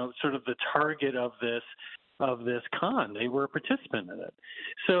 sort of the target of this con. They were a participant in it.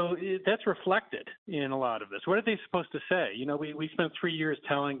 So that's reflected in a lot of this. What are they supposed to say? We spent 3 years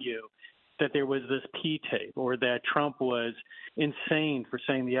telling you that there was this P tape, or that Trump was insane for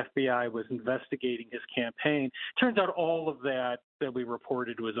saying the FBI was investigating his campaign. Turns out all of that we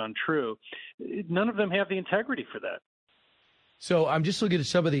reported was untrue. None of them have the integrity for that. So I'm just looking at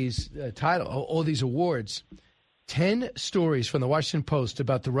some of these all these awards. 10 stories from the Washington Post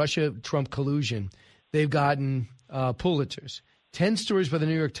about the Russia-Trump collusion. They've gotten Pulitzers. 10 stories by the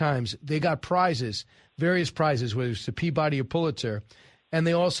New York Times. They got prizes, various prizes, whether it's the Peabody or Pulitzer. And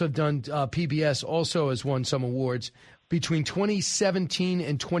they also have done, PBS also has won some awards between 2017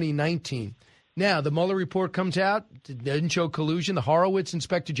 and 2019. Now, the Mueller report comes out, didn't show collusion. The Horowitz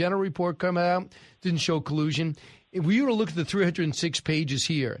Inspector General report come out, didn't show collusion. If we were to look at the 306 pages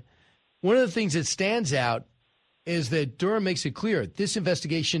here, one of the things that stands out is that Durham makes it clear this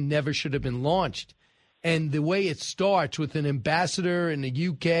investigation never should have been launched. And the way it starts with an ambassador in the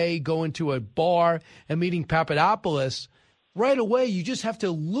UK going to a bar and meeting Papadopoulos, right away you just have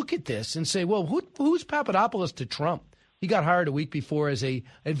to look at this and say, well, who's Papadopoulos to Trump? He got hired a week before as a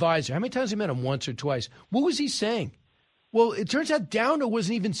advisor. How many times he met him? Once or twice. What was he saying? Well, it turns out Downer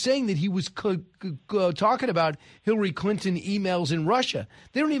wasn't even saying that he was talking about Hillary Clinton emails in Russia.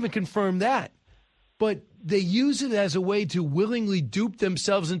 They don't even confirm that. But they use it as a way to willingly dupe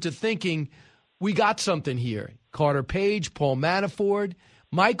themselves into thinking we got something here. Carter Page, Paul Manafort,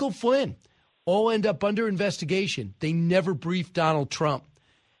 Michael Flynn all end up under investigation. They never briefed Donald Trump.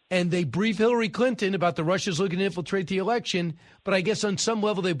 And they brief Hillary Clinton about the Russians looking to infiltrate the election, but I guess on some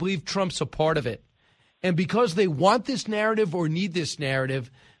level they believe Trump's a part of it. And because they want this narrative or need this narrative,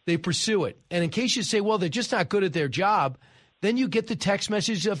 they pursue it. And in case you say, well, they're just not good at their job, then you get the text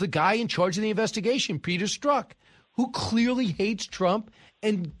message of the guy in charge of the investigation, Peter Strzok, who clearly hates Trump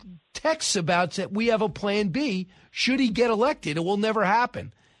and texts about that we have a plan B. Should he get elected, it will never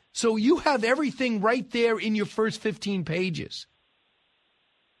happen. So you have everything right there in your first 15 pages.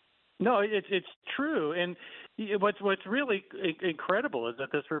 No, it's true. And what's really incredible is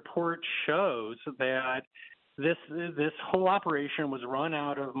that this report shows that this whole operation was run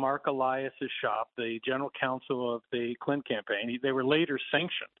out of Mark Elias's shop, the general counsel of the Clinton campaign. They were later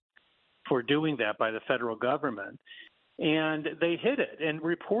sanctioned for doing that by the federal government, and they hid it. And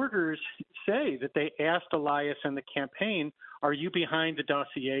reporters say that they asked Elias and the campaign, "Are you behind the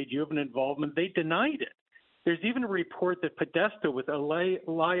dossier? Do you have an involvement?" They denied it. There's even a report that Podesta, with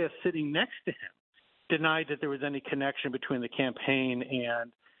Elias sitting next to him, denied that there was any connection between the campaign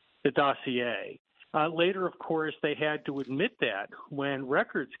and the dossier. Later, of course, they had to admit that when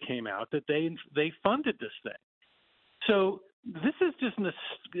records came out that they funded this thing. So this is just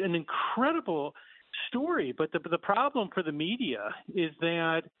an incredible story. But the problem for the media is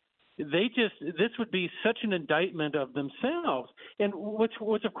that this would be such an indictment of themselves. And what's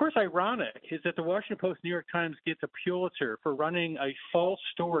of course ironic is that the Washington Post, New York Times gets a Pulitzer for running a false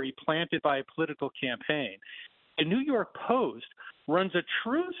story planted by a political campaign. The New York Post runs a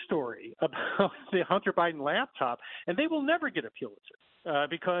true story about the Hunter Biden laptop, and they will never get a Pulitzer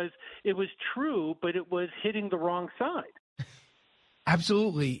because it was true, but it was hitting the wrong side.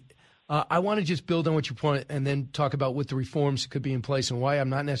 Absolutely. I want to just build on what you point and then talk about what the reforms could be in place and why I'm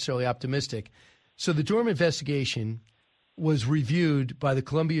not necessarily optimistic. So the Durham investigation was reviewed by the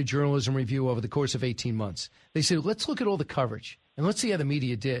Columbia Journalism Review over the course of 18 months. They said, let's look at all the coverage and let's see how the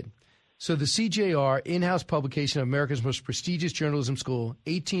media did. So the CJR, in-house publication of America's most prestigious journalism school,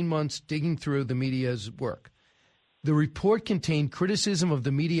 18 months digging through the media's work. The report contained criticism of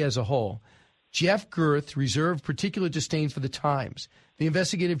the media as a whole. Jeff Gerth reserved particular disdain for the Times. The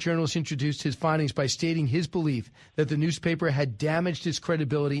investigative journalist introduced his findings by stating his belief that the newspaper had damaged its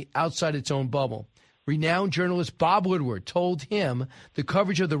credibility outside its own bubble. Renowned journalist Bob Woodward told him the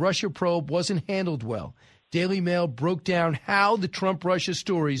coverage of the Russia probe wasn't handled well. Daily Mail broke down how the Trump-Russia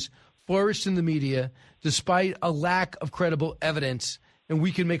stories flourished in the media despite a lack of credible evidence, and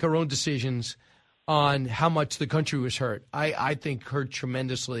we can make our own decisions on how much the country was hurt. I think hurt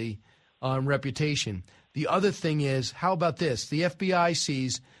tremendously on reputation. The other thing is, how about this? The FBI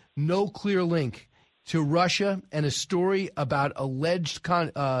sees no clear link to Russia and a story about alleged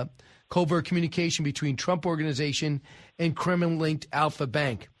covert communication between Trump Organization and Kremlin-linked Alpha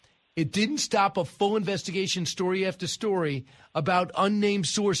Bank. It didn't stop a full investigation, story after story, about unnamed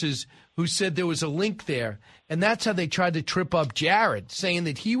sources who said there was a link there. And that's how they tried to trip up Jared, saying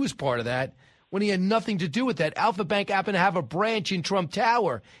that he was part of that, when he had nothing to do with that. Alpha Bank happened to have a branch in Trump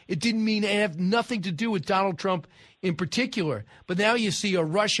Tower. It didn't mean it had nothing to do with Donald Trump in particular. But now you see a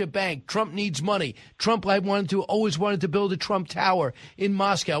Russia bank. Trump needs money. Trump always wanted to build a Trump Tower in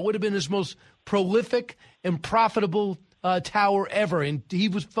Moscow. It would have been his most prolific and profitable tower ever. And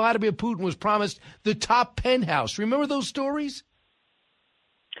Vladimir Putin was promised the top penthouse. Remember those stories?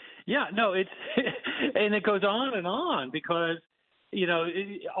 Yeah, no, and it goes on because,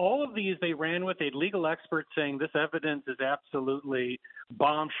 all of these they ran with a legal expert saying this evidence is absolutely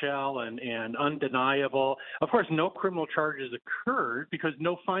bombshell and undeniable. Of course, no criminal charges occurred because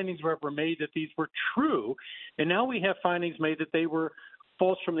no findings were ever made that these were true. And now we have findings made that they were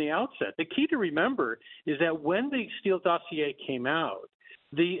false from the outset. The key to remember is that when the Steele dossier came out,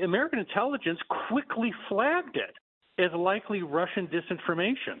 the American intelligence quickly flagged it as likely Russian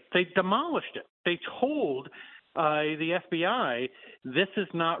disinformation. They demolished it. They told the FBI, this is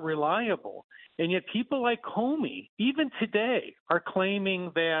not reliable. And yet people like Comey, even today, are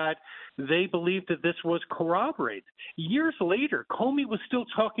claiming that they believe that this was corroborated. Years later, Comey was still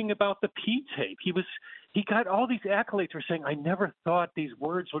talking about the P tape. He got all these accolades for saying, I never thought these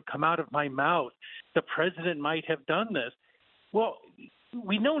words would come out of my mouth. The president might have done this. Well,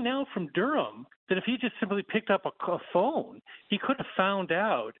 we know now from Durham that if he just simply picked up a phone, he could have found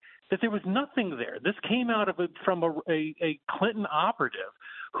out that there was nothing there. This came out of from a Clinton operative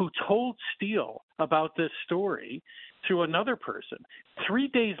who told Steele about this story through another person. 3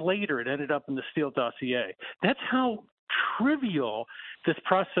 days later, it ended up in the Steele dossier. That's how trivial this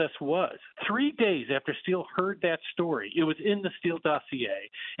process was. 3 days after Steele heard that story, it was in the Steele dossier,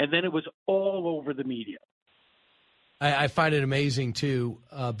 and then it was all over the media. I find it amazing, too,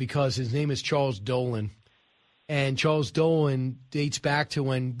 because his name is Charles Dolan. And Charles Dolan dates back to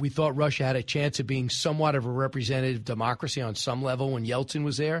when we thought Russia had a chance of being somewhat of a representative democracy on some level when Yeltsin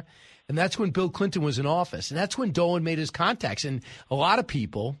was there. And that's when Bill Clinton was in office. And that's when Dolan made his contacts. And a lot of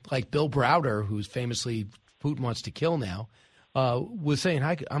people, like Bill Browder, who's famously Putin wants to kill now, was saying,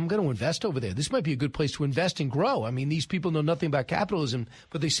 I'm going to invest over there. This might be a good place to invest and grow. I mean, these people know nothing about capitalism,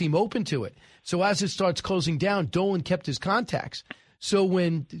 but they seem open to it. So as it starts closing down, Dolan kept his contacts. So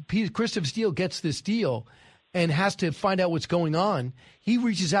when Christopher Steele gets this deal and has to find out what's going on, he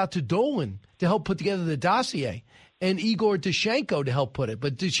reaches out to Dolan to help put together the dossier and Igor Dushenko to help put it.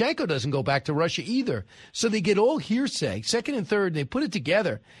 But Dushenko doesn't go back to Russia either. So they get all hearsay, second and third, and they put it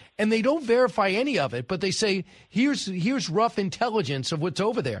together. And they don't verify any of it, but they say, here's rough intelligence of what's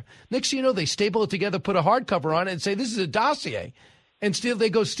over there. Next thing you know, they staple it together, put a hardcover on it, and say, this is a dossier. And they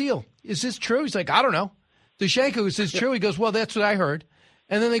go, Steele, is this true? He's like, I don't know. Dushenko says, true. He goes, well, that's what I heard.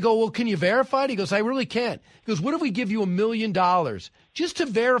 And then they go, well, can you verify it? He goes, I really can't. He goes, what if we give you $1 million just to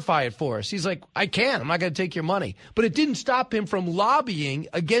verify it for us? He's like, I can't. I'm not going to take your money. But it didn't stop him from lobbying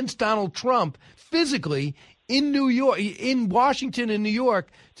against Donald Trump physically in New York, in Washington and New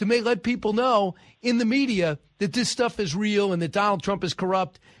York, to let people know in the media that this stuff is real and that Donald Trump is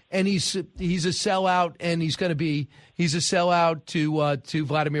corrupt and he's a sellout and he's a sellout to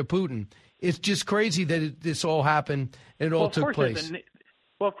Vladimir Putin. It's just crazy that this all happened and it all took place.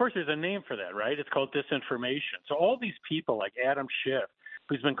 Well, of course, there's a name for that, right? It's called disinformation. So all these people like Adam Schiff,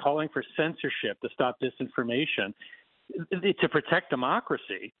 who's been calling for censorship to stop disinformation, to protect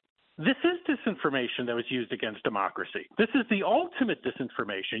democracy, this is disinformation that was used against democracy. This is the ultimate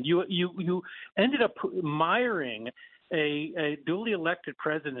disinformation. You ended up miring a duly elected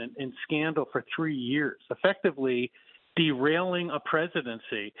president in scandal for 3 years, effectively derailing a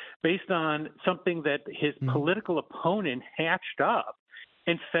presidency based on something that his political opponent hatched up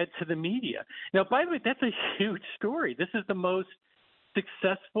and fed to the media. Now, by the way, that's a huge story. This is the most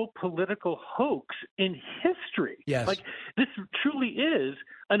successful political hoax in history. Yes. Like, this truly is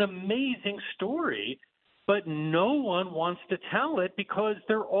an amazing story, but no one wants to tell it because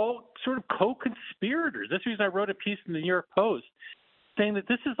they're all sort of co-conspirators. That's the reason I wrote a piece in the New York Post saying that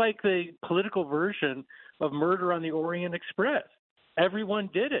this is like the political version of Murder on the Orient Express.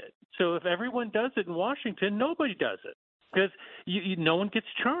 Everyone did it. So if everyone does it in Washington, nobody does it. Because no one gets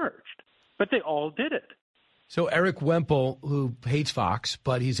charged, but they all did it. So Eric Wemple, who hates Fox,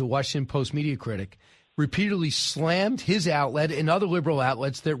 but he's a Washington Post media critic, repeatedly slammed his outlet and other liberal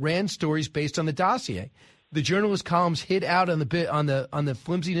outlets that ran stories based on the dossier. The journalist columns hit out on the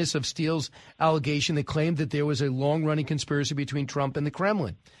flimsiness of Steele's allegation that claimed that there was a long-running conspiracy between Trump and the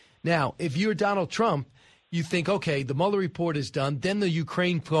Kremlin. Now, if you're Donald Trump, you think, okay, the Mueller report is done, then the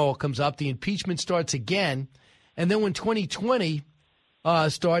Ukraine call comes up, the impeachment starts again. And then when 2020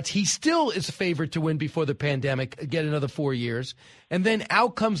 starts, he still is a favorite to win before the pandemic, get another 4 years. And then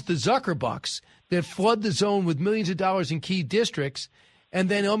out comes the Zuckerbucks that flood the zone with millions of dollars in key districts. And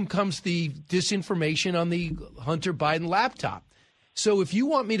then comes the disinformation on the Hunter Biden laptop. So if you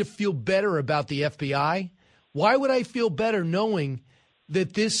want me to feel better about the FBI, why would I feel better knowing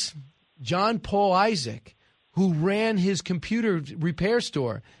that this John Paul Isaac, who ran his computer repair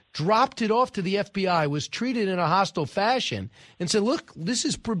store, dropped it off to the FBI, was treated in a hostile fashion, and said, look, this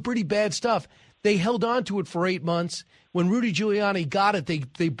is pretty bad stuff. They held on to it for 8 months. When Rudy Giuliani got it,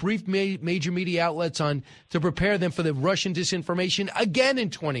 they briefed major media outlets to prepare them for the Russian disinformation again in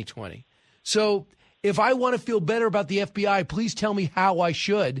 2020. So if I want to feel better about the FBI, please tell me how I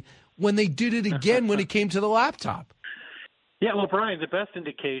should when they did it again when it came to the laptop. Yeah, well, Brian, the best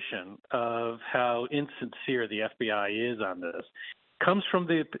indication of how insincere the FBI is on this comes from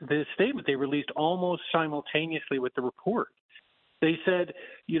the statement they released almost simultaneously with the report. They said,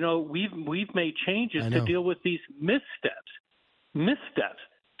 we've made changes to deal with these missteps.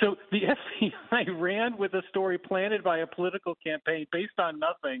 So the FBI ran with a story planted by a political campaign based on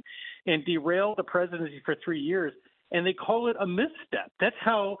nothing and derailed the presidency for 3 years, and they call it a misstep. That's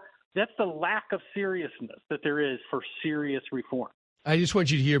the lack of seriousness that there is for serious reform. I just want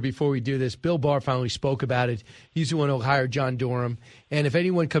you to hear before we do this, Bill Barr finally spoke about it. He's the one who hired John Durham. And if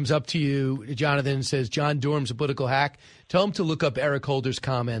anyone comes up to you, Jonathan, and says John Durham's a political hack, tell him to look up Eric Holder's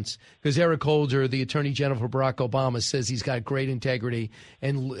comments, because Eric Holder, the Attorney General for Barack Obama, says he's got great integrity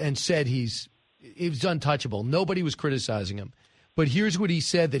and said he's untouchable. Nobody was criticizing him. But here's what he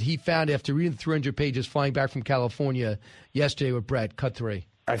said that he found after reading 300 pages flying back from California yesterday with Brett. Cut 3.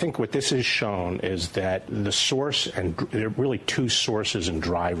 I think what this has shown is that the source, and there are really two sources and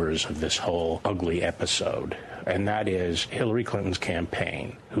drivers of this whole ugly episode, and that is Hillary Clinton's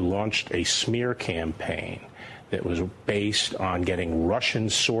campaign, who launched a smear campaign that was based on getting Russian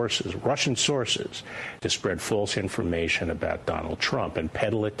sources to spread false information about Donald Trump and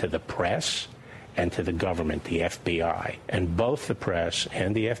peddle it to the press and to the government, the FBI. And both the press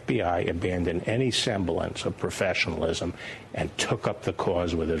and the FBI abandoned any semblance of professionalism and took up the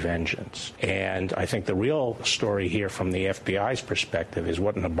cause with a vengeance. And I think the real story here from the FBI's perspective is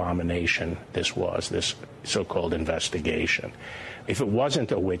what an abomination this was, this so-called investigation. If it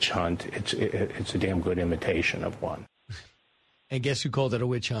wasn't a witch hunt, it's a damn good imitation of one. And guess who called it a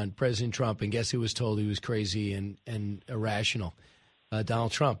witch hunt? President Trump. And guess who was told he was crazy and irrational?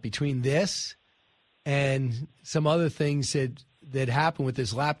 Donald Trump. Between this and some other things that happened with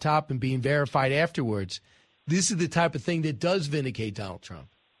this laptop and being verified afterwards, this is the type of thing that does vindicate Donald Trump.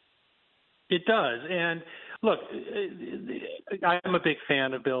 It does. And look, I'm a big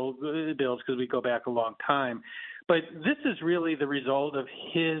fan of Bill's because we go back a long time. But this is really the result of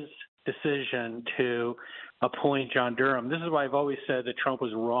his decision to appoint John Durham. This is why I've always said that Trump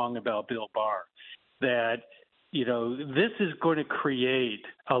was wrong about Bill Barr, that this is going to create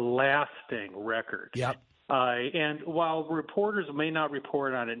a lasting record. Yep. And while reporters may not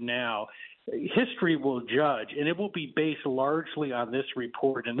report on it now, history will judge, and it will be based largely on this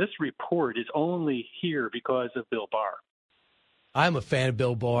report. And this report is only here because of Bill Barr. I'm a fan of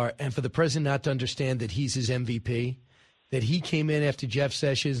Bill Barr, and for the president not to understand that he's his MVP, that he came in after Jeff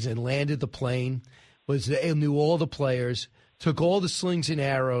Sessions and landed the plane, knew all the players, took all the slings and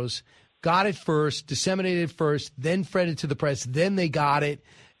arrows, got it first, disseminated it first, then fed it to the press, then they got it,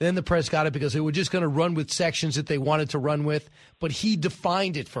 then the press got it because they were just going to run with sections that they wanted to run with, but he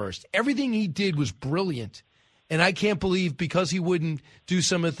defined it first. Everything he did was brilliant, and I can't believe because he wouldn't do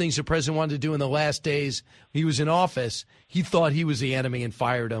some of the things the president wanted to do in the last days he was in office, he thought he was the enemy and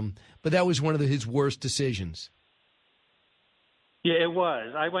fired him, but that was one of his worst decisions. Yeah, it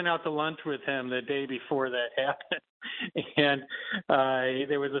was. I went out to lunch with him the day before that happened. And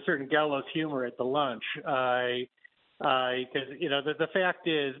there was a certain gallows humor at the lunch because, the fact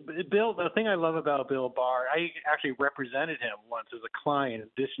is, Bill, the thing I love about Bill Barr, I actually represented him once as a client in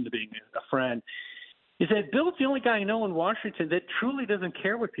addition to being a friend, is that Bill's the only guy I know in Washington that truly doesn't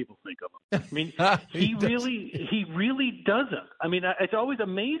care what people think of him. I mean, he really doesn't. I mean, it's always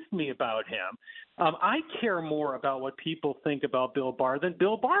amazed me about him. I care more about what people think about Bill Barr than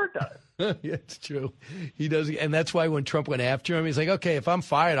Bill Barr does. Yeah, it's true. He does. And that's why when Trump went after him, he's like, okay, if I'm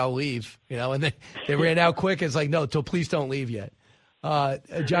fired, I'll leave. And then they ran out quick. It's like, no, please don't leave yet.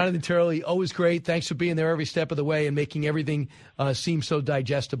 Jonathan Turley, always great. Thanks for being there every step of the way and making everything seem so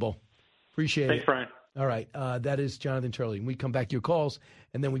digestible. Appreciate it. Thanks, Brian. All right. That is Jonathan Turley. We come back to your calls,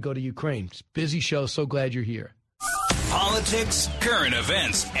 and then we go to Ukraine. It's a busy show. So glad you're here. Politics, current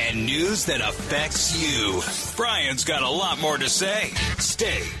events, and news that affects you. Brian's got a lot more to say.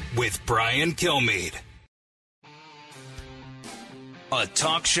 Stay with Brian Kilmeade. A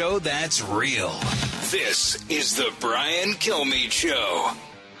talk show that's real. This is the Brian Kilmeade Show.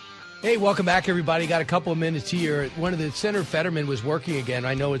 Hey, welcome back, everybody. Got a couple of minutes here. One of the Senator Fetterman was working again.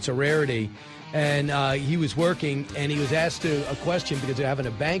 I know it's a rarity. And he was working, and he was asked a question because they're having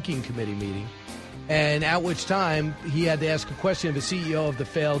a banking committee meeting. And at which time, he had to ask a question of the CEO of the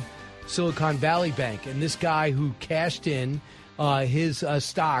failed Silicon Valley Bank. And this guy who cashed in his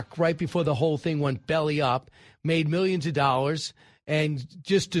stock right before the whole thing went belly up, made millions of dollars, and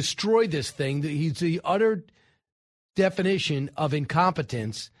just destroyed this thing. He's the utter definition of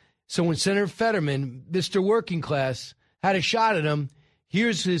incompetence. So when Senator Fetterman, Mr. Working Class, had a shot at him,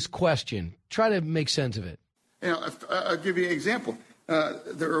 here's his question. Try to make sense of it. I'll give you an example.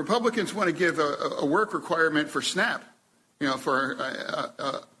 The Republicans want to give a work requirement for SNAP. For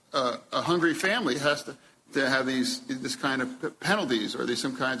a hungry family has to have this kind of penalties or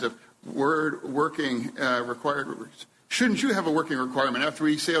some kinds of working required. Shouldn't you have a working requirement after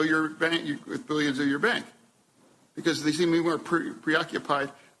we sell your bank with billions of your bank? Because they seem to be more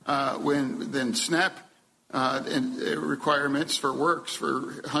preoccupied than SNAP and requirements for works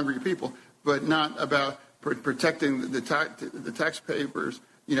for hungry people, but not about protecting the taxpayers,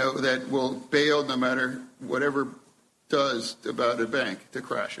 that will bail no matter whatever does about a bank to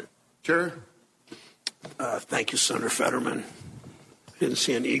crash it. Chair? Thank you, Senator Fetterman. I didn't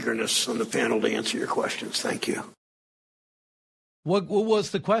see an eagerness on the panel to answer your questions. Thank you. What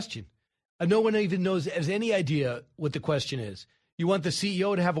was the question? No one even has any idea what the question is. You want the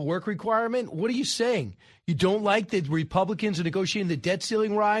CEO to have a work requirement? What are you saying? You don't like that Republicans are negotiating the debt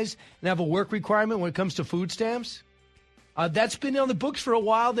ceiling rise and have a work requirement when it comes to food stamps? That's been on the books for a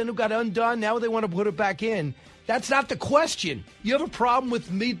while. Then it got undone. Now they want to put it back in. That's not the question. You have a problem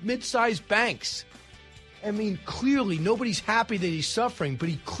with mid-sized banks. I mean, clearly, nobody's happy that he's suffering, but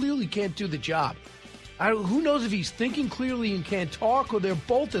he clearly can't do the job. Who knows if he's thinking clearly and can't talk, or they're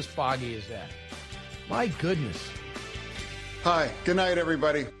both as foggy as that. My goodness. Hi. Good night,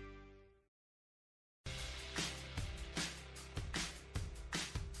 everybody.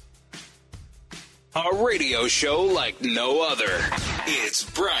 A radio show like no other. It's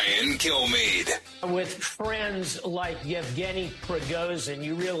Brian Kilmeade. With friends like Yevgeny Prigozhin,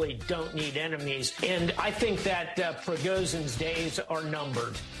 you really don't need enemies. And I think that Prigozhin's days are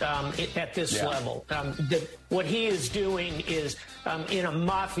numbered at this level. What he is doing is, in a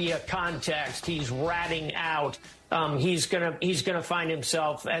mafia context, he's ratting out. He's gonna find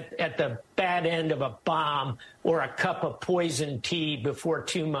himself at the bad end of a bomb or a cup of poison tea before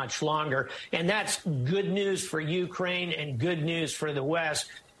too much longer. And that's good news for Ukraine and good news for the West.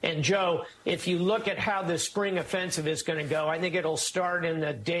 And, Joe, if you look at how the spring offensive is going to go, I think it'll start in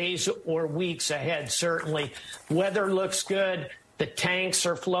the days or weeks ahead, certainly. Weather looks good. The tanks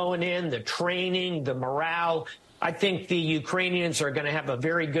are flowing in, the training, the morale. I think the Ukrainians are going to have a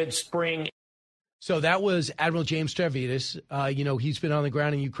very good spring. So that was Admiral James Stavridis. He's been on the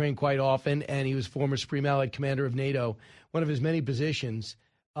ground in Ukraine quite often, and he was former Supreme Allied Commander of NATO, one of his many positions.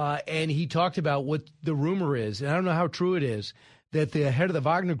 And he talked about what the rumor is, and I don't know how true it is, that the head of the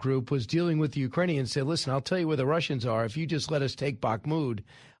Wagner Group was dealing with the Ukrainians and said, listen, I'll tell you where the Russians are if you just let us take Bakhmut.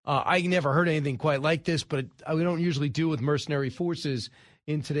 I never heard anything quite like this, but we don't usually deal with mercenary forces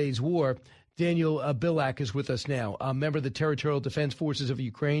in today's war. Daniel Bilak is with us now, a member of the Territorial Defense Forces of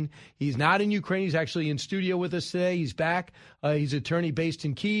Ukraine. He's not in Ukraine. He's actually in studio with us today. He's back. He's an attorney based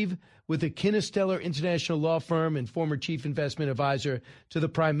in Kyiv with the Kinesteller International Law Firm and former chief investment advisor to the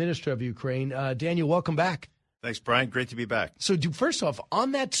Prime Minister of Ukraine. Daniel, welcome back. Thanks, Brian. Great to be back. So, first off,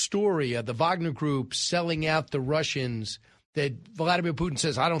 on that story of the Wagner Group selling out the Russians, that Vladimir Putin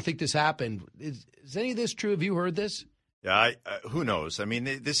says, I don't think this happened. Is any of this true? Have you heard this? Yeah, who knows? I mean,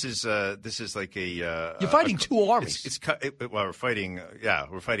 this is like a you're fighting two armies. We're fighting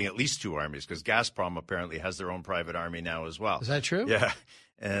at least two armies because Gazprom apparently has their own private army now as well. Is that true? Yeah,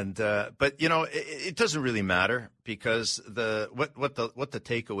 and but it doesn't really matter because what the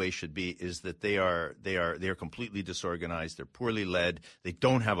takeaway should be is that they are completely disorganized. They're poorly led. They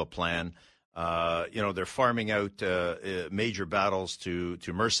don't have a plan. They're farming out major battles to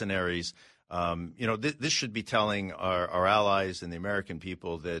mercenaries. This should be telling our allies and the American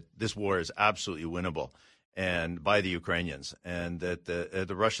people that this war is absolutely winnable and by the Ukrainians, and that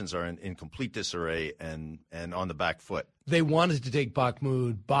the Russians are in complete disarray and on the back foot. They wanted to take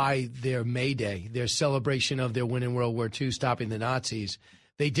Bakhmut by their May Day, their celebration of their win in World War II, stopping the Nazis.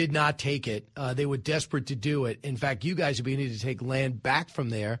 They did not take it. They were desperate to do it. In fact, you guys are beginning to take land back from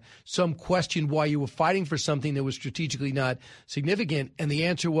there. Some questioned why you were fighting for something that was strategically not significant, and the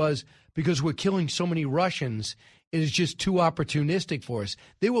answer was because we're killing so many Russians It is just too opportunistic for us.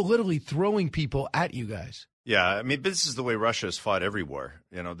 They were literally throwing people at you guys. Yeah, I mean, this is the way Russia has fought every war.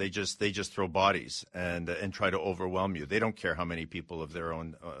 You know, they just throw bodies and try to overwhelm you. They don't care how many people of their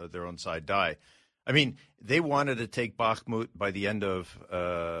own side die. I mean, they wanted to take Bakhmut by the end of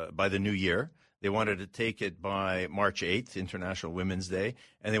by the new year. They wanted to take it by March 8th, International Women's Day,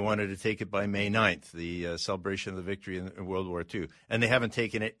 and they wanted to take it by May 9th, the celebration of the victory in World War II. And they haven't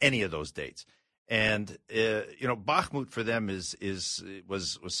taken it any of those dates. And Bakhmut for them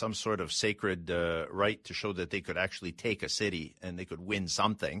was some sort of sacred right to show that they could actually take a city and they could win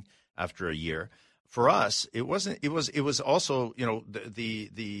something after a year. For us, it wasn't. It was also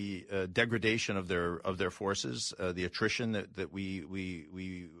the degradation of their forces, the attrition that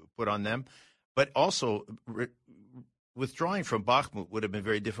we put on them, but also withdrawing from Bakhmut would have been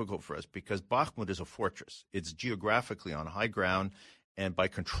very difficult for us because Bakhmut is a fortress. It's geographically on high ground. And by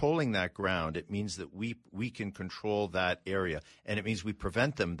controlling that ground, it means that we can control that area, and it means we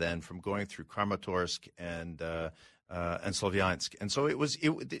prevent them then from going through Kramatorsk and Slovyansk. And so it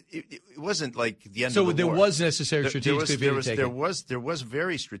wasn't like the end of the war. So there was necessary strategic there was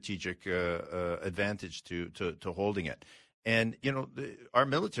very strategic advantage to holding it. And, our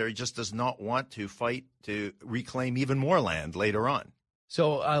military just does not want to fight to reclaim even more land later on.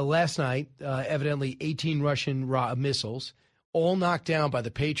 So last night, evidently 18 Russian missiles, all knocked down by the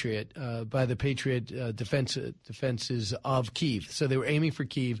Patriot defenses of Kyiv. So they were aiming for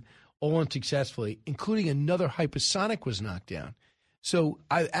Kyiv, all unsuccessfully, including another hypersonic was knocked down. So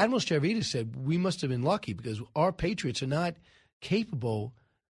Admiral Stavridis said we must have been lucky because our Patriots are not capable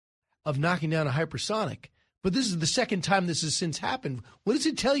of knocking down a hypersonic. But this is the second time this has since happened. What does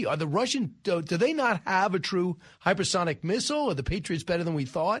it tell you? Are the Russians, do they not have a true hypersonic missile? Are the Patriots better than we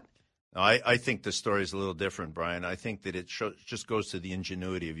thought? I think the story is a little different, Brian. I think that it just goes to the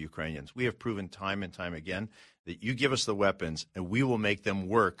ingenuity of Ukrainians. We have proven time and time again that you give us the weapons and we will make them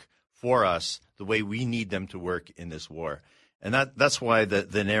work for us the way we need them to work in this war. And that's why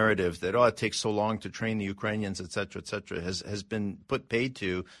the narrative that, it takes so long to train the Ukrainians, et cetera, has been paid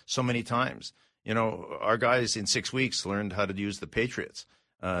to so many times. Our guys in 6 weeks learned how to use the Patriots.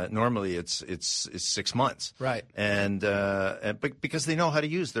 Normally it's 6 months, right? But because they know how to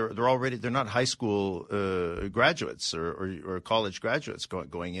use, they're not high school graduates or college graduates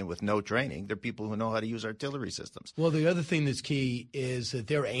going in with no training. They're people who know how to use artillery systems. Well, the other thing that's key is that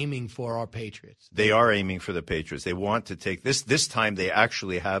they're aiming for our Patriots. They are aiming for the Patriots. They want to take this time. They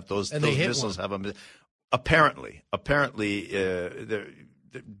actually have those missiles. Have them. Apparently,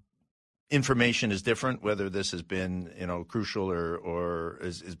 information is different, whether this has been, crucial or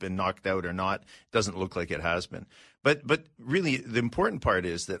has been knocked out or not. Doesn't look like it has been. But really, the important part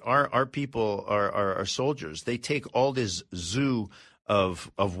is that our people, our soldiers, they take all this zoo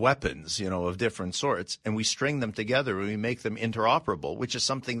of weapons, of different sorts, and we string them together and we make them interoperable, which is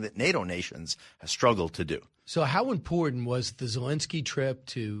something that NATO nations have struggled to do. So how important was the Zelensky trip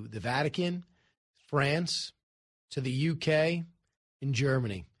to the Vatican, France, to the UK, and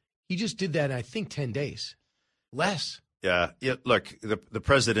Germany? He just did that in, I think, 10 days. Less. Yeah. Look, the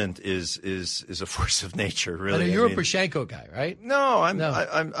president is a force of nature, really. I know you're a Poroshenko guy, right? No, I'm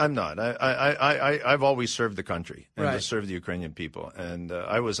not. I've always served the country and served the Ukrainian people. And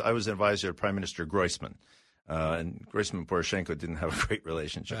I was an advisor to Prime Minister Groysman. And Groysman and Poroshenko didn't have a great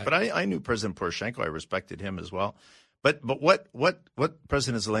relationship. Right. But I knew President Poroshenko. I respected him as well. But what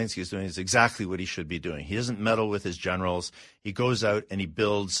President Zelensky is doing is exactly what he should be doing. He doesn't meddle with his generals. He goes out and he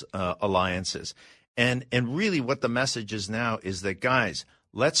builds alliances. And really what the message is now is that, guys,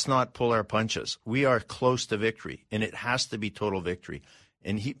 let's not pull our punches. We are close to victory, and it has to be total victory.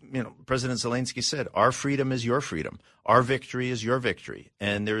 And President Zelensky said, our freedom is your freedom. Our victory is your victory.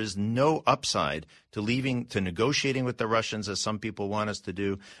 And there is no upside to negotiating with the Russians, as some people want us to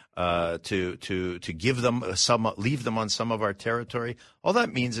do, to give them leave them on some of our territory. All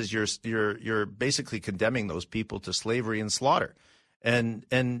that means is you're basically condemning those people to slavery and slaughter. And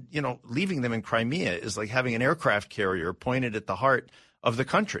leaving them in Crimea is like having an aircraft carrier pointed at the heart of the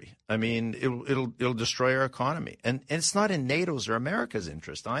country. I mean, it'll destroy our economy. And it's not in NATO's or America's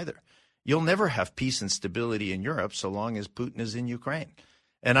interest either. You'll never have peace and stability in Europe so long as Putin is in Ukraine.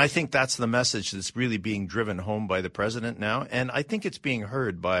 And I think that's the message that's really being driven home by the president now. And I think it's being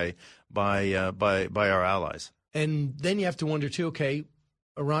heard by our allies. And then you have to wonder, too, okay,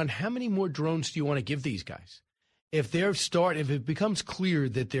 Iran, how many more drones do you want to give these guys? If it becomes clear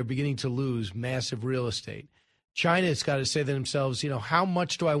that they're beginning to lose massive real estate, China's got to say to themselves, how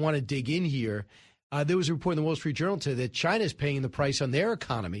much do I want to dig in here? There was a report in the Wall Street Journal today that China is paying the price on their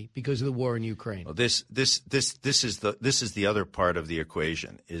economy because of the war in Ukraine. Well, this is the other part of the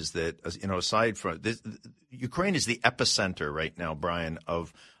equation, is that, aside from this, Ukraine is the epicenter right now, Brian,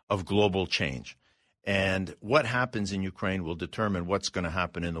 of global change. And what happens in Ukraine will determine what's going to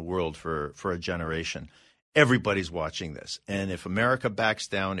happen in the world for a generation. Everybody's watching this. And if America backs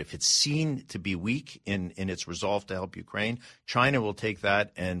down, if it's seen to be weak in its resolve to help Ukraine, China will take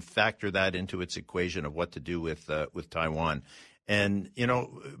that and factor that into its equation of what to do with Taiwan. And, in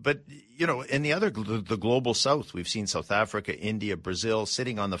the global South, we've seen South Africa, India, Brazil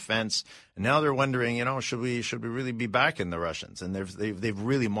sitting on the fence. And now they're wondering, should we really be backing the Russians? And they've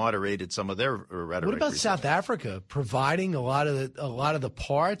really moderated some of their rhetoric. What about recently. South Africa providing a lot of the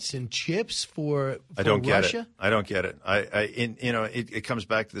parts and chips for I don't get Russia? it. I don't get it. It comes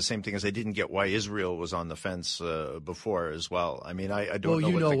back to the same thing as I didn't get why Israel was on the fence before as well. I mean, I don't know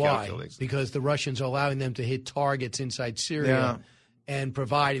what the calculus is. Because the Russians are allowing them to hit targets inside Syria and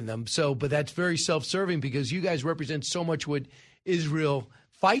providing them. So, but that's very self-serving because you guys represent so much what Israel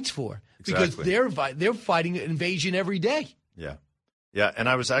fights for. Exactly. Because they're fighting invasion every day. Yeah. Yeah, and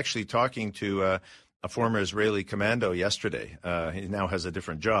I was actually talking to a former Israeli commando yesterday. He now has a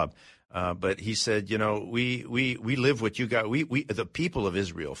different job. But he said, we live what you got. We the people of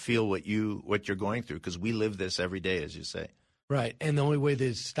Israel feel what you're going through because we live this every day, as you say. Right, and the only way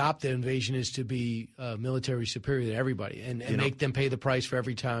to stop the invasion is to be military superior to everybody and make them pay the price for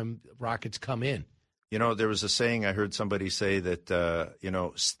every time rockets come in. There was a saying I heard somebody say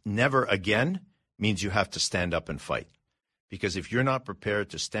that, never again means you have to stand up and fight. Because if you're not prepared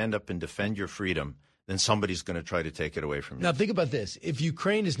to stand up and defend your freedom, then somebody's going to try to take it away from you. Now, think about this. If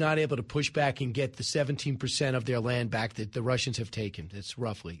Ukraine is not able to push back and get the 17% of their land back that the Russians have taken, that's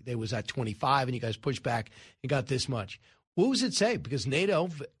roughly, they was at 25 and you guys pushed back and got this much. What does it say? Because NATO,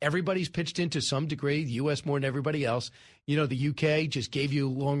 everybody's pitched in to some degree, the U.S. more than everybody else. The U.K. just gave you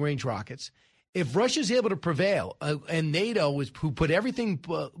long-range rockets. If Russia's able to prevail, and NATO, who put everything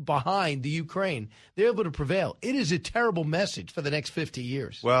behind the Ukraine, they're able to prevail, it is a terrible message for the next 50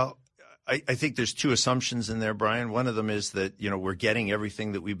 years. Well, I think there's two assumptions in there, Brian. One of them is that, we're getting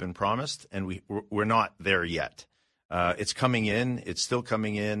everything that we've been promised, and we're not there yet. It's coming in. It's still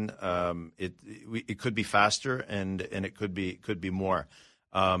coming in. It could be faster, and it could be more.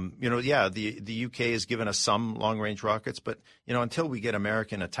 The UK has given us some long-range rockets, but until we get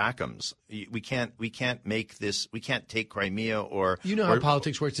American ATACMS, we can't make this. We can't take Crimea or. How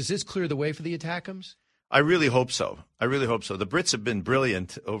politics works. Does this clear the way for the ATACMS? I really hope so. The Brits have been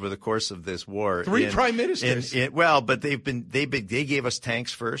brilliant over the course of this war. Three prime ministers. But they gave us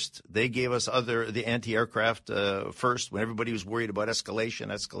tanks first. They gave us the anti-aircraft first when everybody was worried about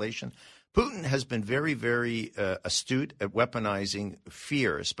escalation. Putin has been very, very astute at weaponizing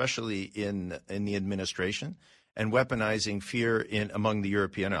fear, especially in the administration, and weaponizing fear among the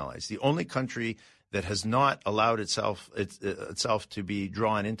European allies. The only country that has not allowed itself to be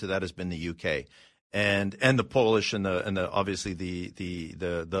drawn into that has been the UK. And the Polish and the obviously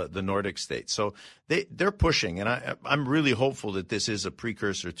the Nordic states. So they're pushing, and I'm really hopeful that this is a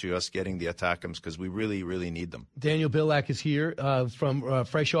precursor to us getting the ATACMS because we really, really need them. Daniel Bilak is here from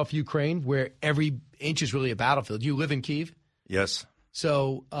fresh off Ukraine, where every inch is really a battlefield. You live in Kyiv? Yes.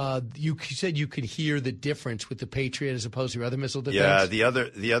 So you said you could hear the difference with the Patriot as opposed to your other missile defense? Yeah,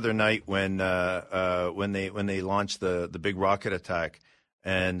 the other night when they launched the big rocket attack.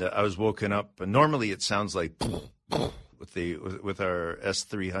 And I was woken up. And normally, it sounds like with our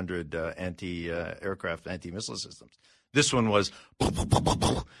S-300 anti-aircraft anti-missile systems. This one was,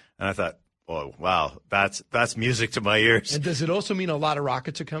 and I thought, oh wow, that's music to my ears. And does it also mean a lot of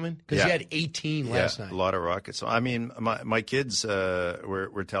rockets are coming? Because you had 18 last night. A lot of rockets. So I mean, my kids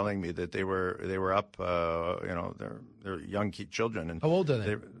were telling me that they were up. They're young children. And how old are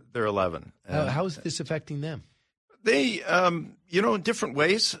they? They're 11. How is this affecting them? They, in different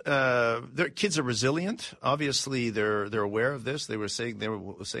ways. Their kids are resilient. Obviously, they're aware of this. They were saying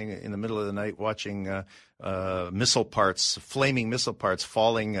in the middle of the night watching flaming missile parts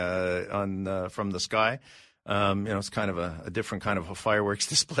falling from the sky. It's kind of a different kind of a fireworks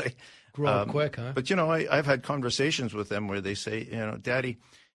display. Grow up quick, huh? But I've had conversations with them where they say, Daddy,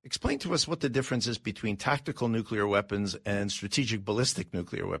 explain to us what the difference is between tactical nuclear weapons and strategic ballistic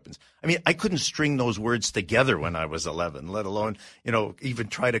nuclear weapons. I mean, I couldn't string those words together when I was 11, let alone, even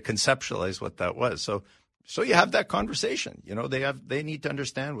try to conceptualize what that was. So you have that conversation. They need to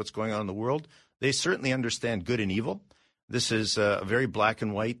understand what's going on in the world. They certainly understand good and evil. This is a very black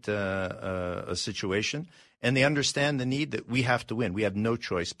and white situation. And they understand the need that we have to win. We have no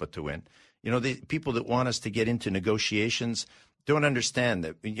choice but to win. The people that want us to get into negotiations, don't understand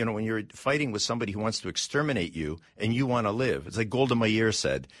that, when you're fighting with somebody who wants to exterminate you and you want to live. It's like Golda Meir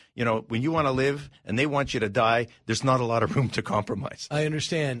said, when you want to live and they want you to die, there's not a lot of room to compromise. I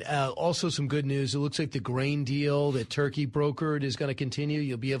understand. Also, some good news. It looks like the grain deal that Turkey brokered is going to continue.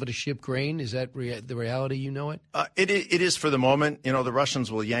 You'll be able to ship grain. Is that the reality? You know it? It is for the moment. The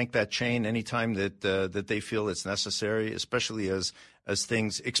Russians will yank that chain anytime that they feel it's necessary, especially as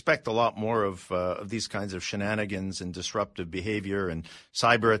things expect a lot more of these kinds of shenanigans and disruptive behavior and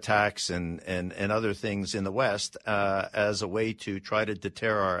cyber attacks and other things in the West as a way to try to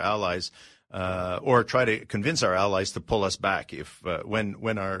deter our allies or try to convince our allies to pull us back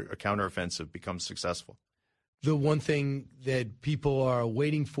when our counteroffensive becomes successful. The one thing that people are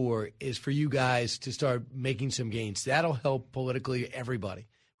waiting for is for you guys to start making some gains. That'll help politically everybody.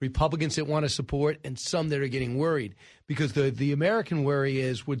 Republicans that want to support and some that are getting worried because the American worry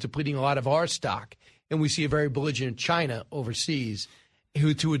is we're depleting a lot of our stock. And we see a very belligerent China overseas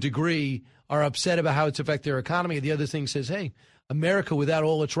who, to a degree, are upset about how it's affected their economy. The other thing says, hey, America without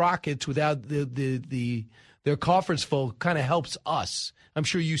all its rockets, without their coffers full, kind of helps us. I'm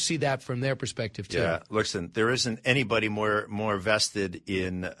sure you see that from their perspective, too. Yeah, listen, there isn't anybody more vested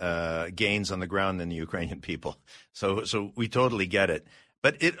in gains on the ground than the Ukrainian people. So we totally get it.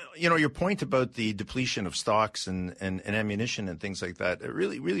 But your point about the depletion of stocks and ammunition and things like that, it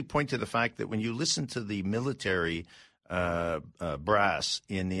really point to the fact that when you listen to the military brass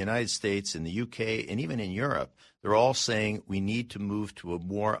in the United States, in the UK, and even in Europe, they're all saying we need to move to a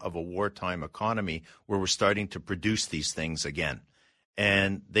more of a wartime economy where we're starting to produce these things again,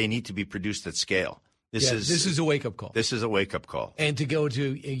 and they need to be produced at scale. This is a wake-up call. This is a wake-up call. And to go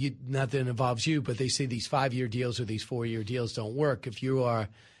to, not that it involves you, but they say these 5-year deals or these 4-year deals don't work. If you are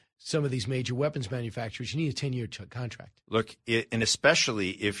some of these major weapons manufacturers, you need a 10-year contract. Look, and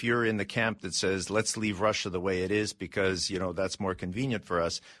especially if you're in the camp that says, let's leave Russia the way it is because, that's more convenient for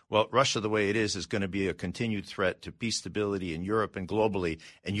us. Well, Russia the way it is going to be a continued threat to peace, stability in Europe and globally,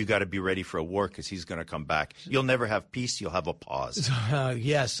 and you got to be ready for a war because he's going to come back. You'll never have peace. You'll have a pause.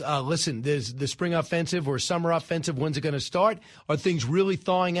 Yes. Listen, there's the spring offensive or summer offensive. When's it going to start? Are things really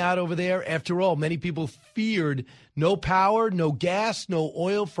thawing out over there? After all, many people feared no power, no gas, no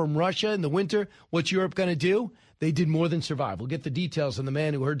oil from Russia in the winter. What's Europe going to do? They did more than survive. We'll get the details on the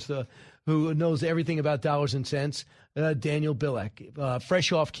man who knows everything about dollars and cents, Daniel Bilek,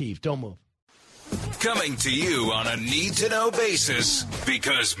 fresh off Kyiv. Don't move. Coming to you on a need-to-know basis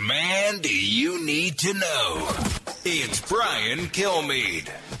because, man, do you need to know. It's Brian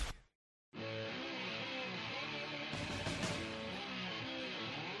Kilmeade.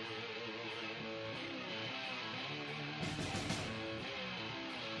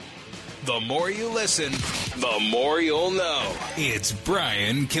 The more you listen, the more you'll know. It's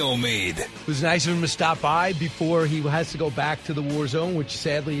Brian Kilmeade. It was nice of him to stop by before he has to go back to the war zone, which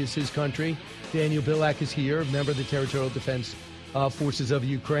sadly is his country. Daniel Bilek is here, a member of the Territorial Defense Forces of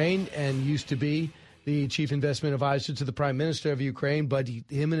Ukraine, and used to be the chief investment advisor to the Prime Minister of Ukraine. But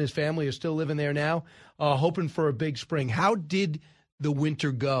him and his family are still living there now, hoping for a big spring. How did the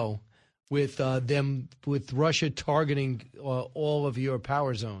winter go with Russia targeting all of your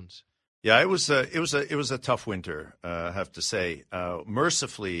power zones? Yeah, it was a tough winter, I have to say.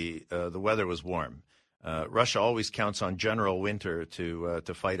 Mercifully, the weather was warm. Russia always counts on general winter to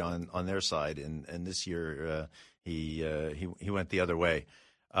fight on their side, and this year he went the other way.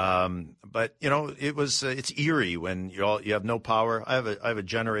 But it's eerie when you have no power. I have a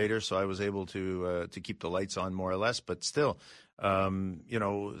generator, so I was able to keep the lights on more or less. But still, a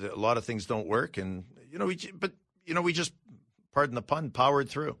lot of things don't work, and we just, pardon the pun, powered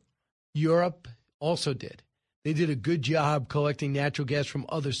through. Europe also did. They did a good job collecting natural gas from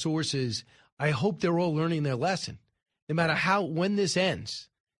other sources. I hope they're all learning their lesson. No matter when this ends,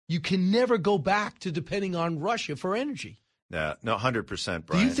 you can never go back to depending on Russia for energy. Yeah, no, 100%,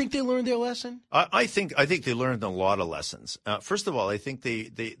 Brian. Do you think they learned their lesson? I think they learned a lot of lessons. First of all, I think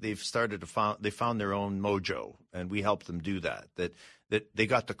they've started to found their own mojo, and we helped them do that. That they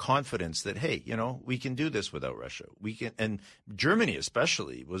got the confidence that, hey, we can do this without Russia. We can, and Germany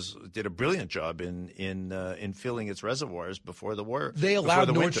especially did a brilliant job in filling its reservoirs before the war. They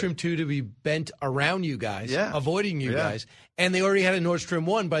allowed Nord Stream 2 to be bent around you guys, avoiding you guys, and they already had a Nord Stream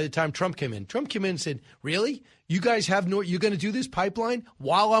 1 by the time Trump came in. Trump came in and said, "Really? You guys you're going to do this pipeline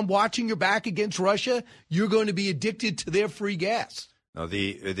while I'm watching your back against Russia? You're going to be addicted to their free gas." Now,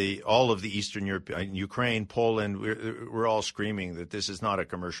 all of the Eastern Europe, Ukraine, Poland, we're all screaming that this is not a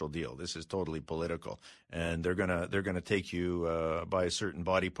commercial deal. This is totally political, and they're gonna take you by a certain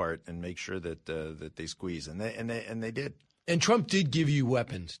body part and make sure that they squeeze, and they did. And Trump did give you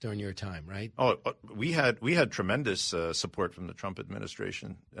weapons during your time, right? Oh, we had tremendous support from the Trump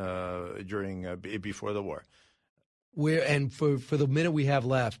administration before the war. For the minute we have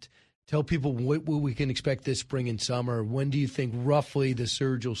left, tell people what we can expect this spring and summer. When do you think roughly the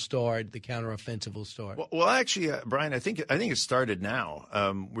surge will start, the counteroffensive will start? Well, actually, Brian, I think it started now.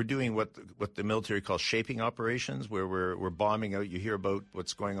 We're doing what the military calls shaping operations, where we're bombing out. You hear about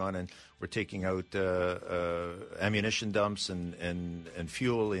what's going on, and we're taking out ammunition dumps and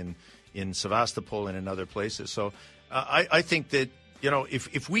fuel in Sevastopol and in other places. So I think that,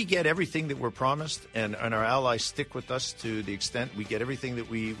 if we get everything that we're promised and our allies stick with us to the extent we get everything that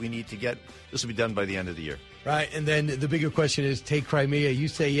we need to get, this will be done by the end of the year. Right. And then the bigger question is, take Crimea. You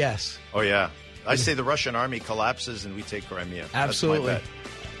say yes. Oh, yeah. I say the Russian army collapses and we take Crimea. Absolutely. That's my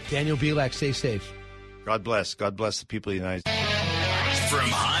bet. Daniel Bilak, stay safe. God bless. God bless the people of the United States. From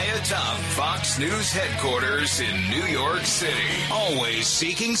high atop Fox News headquarters in New York City, always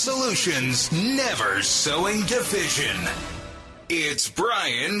seeking solutions, never sowing division. It's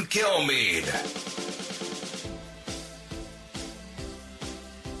Brian Kilmeade.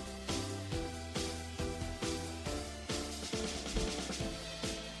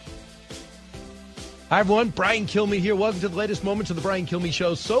 Hi, everyone. Brian Kilmeade here. Welcome to the latest moments of the Brian Kilmeade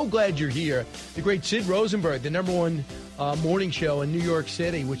Show. So glad you're here. The great Sid Rosenberg, the number one morning show in New York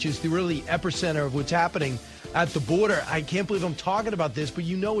City, which is the really epicenter of what's happening at the border. I can't believe I'm talking about this, but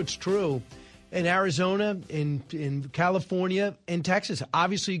it's true. In Arizona, in California, in Texas.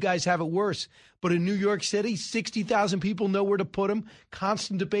 Obviously, you guys have it worse. But in New York City, 60,000 people know where to put them.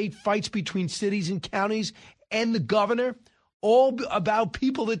 Constant debate, fights between cities and counties and the governor. All about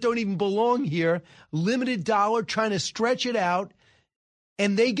people that don't even belong here. Limited dollar, trying to stretch it out.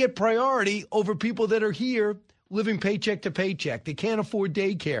 And they get priority over people that are here living paycheck to paycheck. They can't afford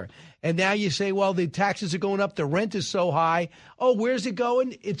daycare. And now you say, well, the taxes are going up. The rent is so high. Oh, where's it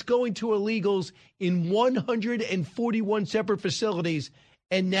going? It's going to illegals in 141 separate facilities.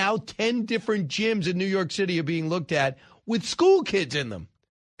 And now 10 different gyms in New York City are being looked at with school kids in them.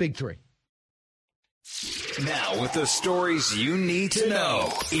 Big three. Now, with the stories you need to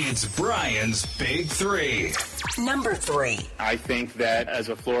know, it's Brian's Big Three. Number 3. I think that as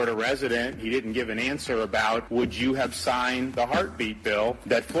a Florida resident, he didn't give an answer about would you have signed the heartbeat bill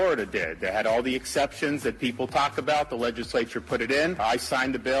that Florida did. They had all the exceptions that people talk about. The legislature put it in. I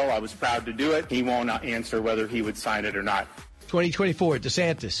signed the bill. I was proud to do it. He won't answer whether he would sign it or not. 2024,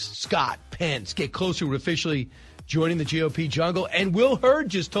 DeSantis, Scott, Pence get closer to officially joining the GOP jungle. And Will Hurd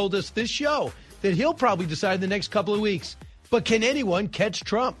just told us this show that he'll probably decide in the next couple of weeks. But can anyone catch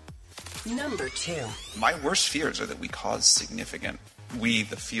Trump? Number 2. My worst fears are that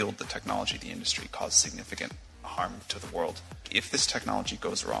the field, the technology, the industry, cause significant harm to the world. If this technology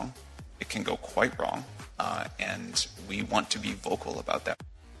goes wrong, it can go quite wrong, and we want to be vocal about that.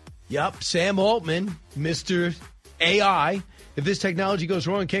 Yep, Sam Altman, Mr. AI. If this technology goes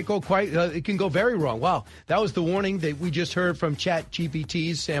wrong, it can go very wrong. Wow, that was the warning that we just heard from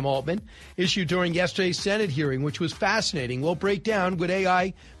ChatGPT's Sam Altman, issued during yesterday's Senate hearing, which was fascinating. We'll break down what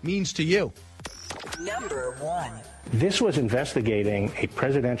AI means to you. Number 1. This was investigating a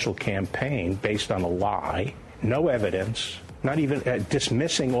presidential campaign based on a lie, no evidence, not even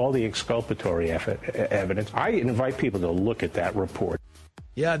dismissing all the exculpatory evidence. I invite people to look at that report.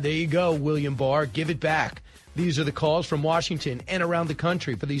 Yeah, there you go, William Barr. Give it back. These are the calls from Washington and around the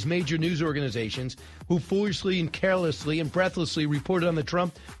country for these major news organizations who foolishly and carelessly and breathlessly reported on the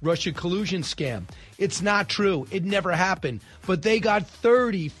Trump-Russia collusion scam. It's not true. It never happened. But they got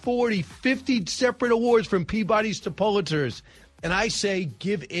 30, 40, 50 separate awards from Peabody's to Pulitzers. And I say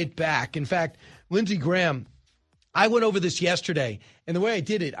give it back. In fact, Lindsey Graham, I went over this yesterday. And the way I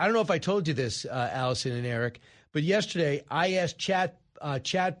did it, I don't know if I told you this, Allison and Eric, but yesterday I asked Chatbot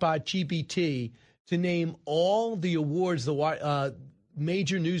GPT to name all the awards the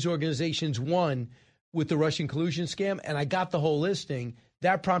major news organizations won with the Russian collusion scam, and I got the whole listing.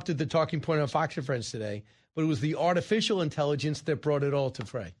 That prompted the talking point on Fox and Friends today, but it was the artificial intelligence that brought it all to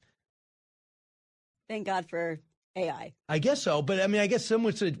fray. Thank God for AI. I guess so, but I guess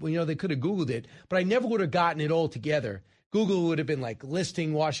someone said, they could have Googled it, but I never would have gotten it all together. Google would have been like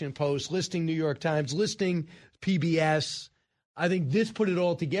listing Washington Post, listing New York Times, listing PBS. I think this put it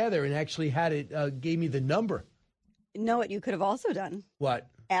all together and actually had it, gave me the number. You know what you could have also done? What?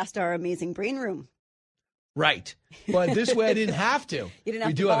 Asked our amazing brain room. Right. But this way I didn't have to. You didn't have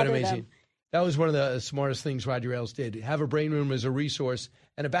we to do have an bother amazing. them. That was one of the smartest things Roger Ailes did. Have a brain room as a resource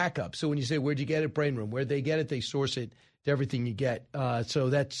and a backup. So when you say, where'd you get it? Brain room. Where'd they get it? They source it to everything you get. So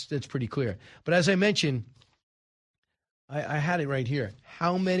that's pretty clear. But as I mentioned, I had it right here.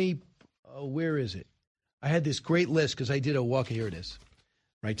 How many, where is it? I had this great list because I did a walk. Here it is,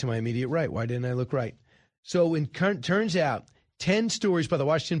 right to my immediate right. Why didn't I look right? So turns out 10 stories by the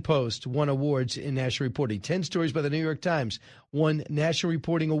Washington Post won awards in national reporting. 10 stories by the New York Times won national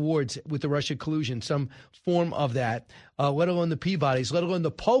reporting awards with the Russia collusion, some form of that, let alone the Peabodys, let alone the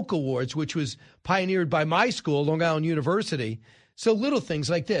Polk Awards, which was pioneered by my school, Long Island University. So little things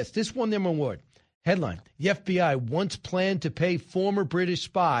like this. This won them an award. Headline, the FBI once planned to pay former British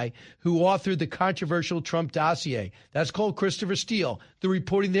spy who authored the controversial Trump dossier. That's called Christopher Steele. The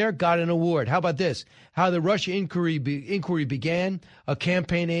reporting there got an award. How about this? How the Russia inquiry began, a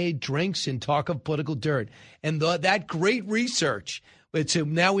campaign aide, drinks, and talk of political dirt. And that great research,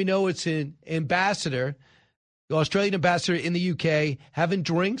 now we know it's an ambassador, the Australian ambassador in the UK, having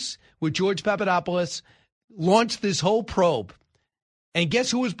drinks with George Papadopoulos, launched this whole probe. And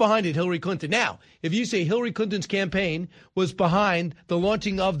guess who was behind it? Hillary Clinton. Now, if you say Hillary Clinton's campaign was behind the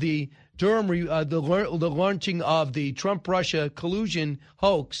launching of the the launching of the Trump-Russia collusion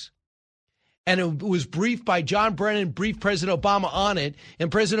hoax, and it was briefed by John Brennan, briefed President Obama on it, and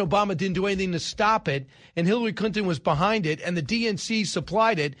President Obama didn't do anything to stop it, and Hillary Clinton was behind it, and the DNC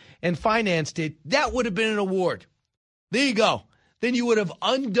supplied it and financed it, that would have been an award. There you go. Then you would have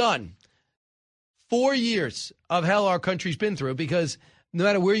undone 4 years of hell our country's been through, because no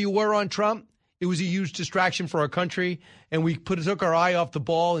matter where you were on Trump, it was a huge distraction for our country, and we took our eye off the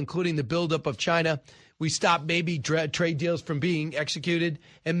ball, including the buildup of China. We stopped maybe trade deals from being executed,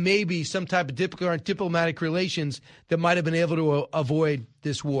 and maybe some type of diplomatic relations that might have been able to avoid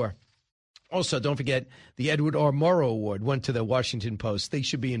this war. Also, don't forget the Edward R. Murrow Award went to the Washington Post. They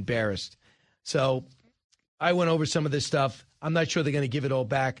should be embarrassed. So I went over some of this stuff. I'm not sure they're going to give it all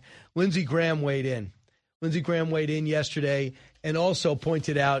back. Lindsey Graham weighed in. Lindsey Graham weighed in yesterday and also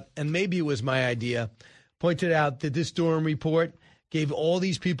pointed out, and maybe it was my idea, pointed out that this Durham report gave all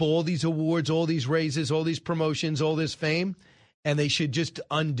these people all these awards, all these raises, all these promotions, all this fame, and they should just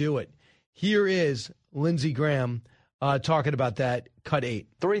undo it. Here is Lindsey Graham talking about that, cut 8.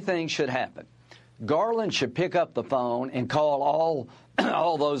 3 things should happen. Garland should pick up the phone and call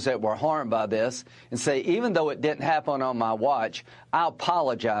all those that were harmed by this and say, even though it didn't happen on my watch, I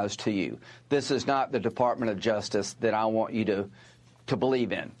apologize to you. This is not the Department of Justice that I want you to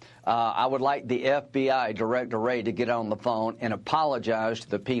believe in. I would like the FBI Director Wray to get on the phone and apologize to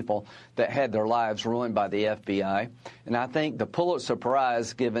the people that had their lives ruined by the FBI. And I think the Pulitzer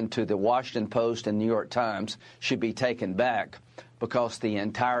Prize given to the Washington Post and New York Times should be taken back, because the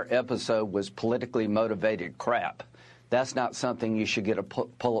entire episode was politically motivated crap. That's not something you should get a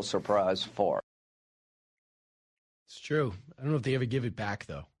Pulitzer Prize for. It's true. I don't know if they ever give it back,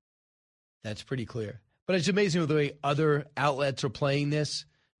 though. That's pretty clear. But it's amazing the way other outlets are playing this.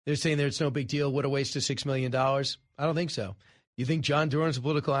 They're saying that it's no big deal. What a waste of $6 million. I don't think so. You think John Durham's a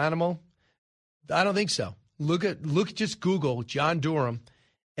political animal? I don't think so. Just Google John Durham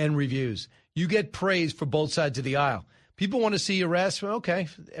and reviews. You get praise for both sides of the aisle. People want to see arrests. Well, okay,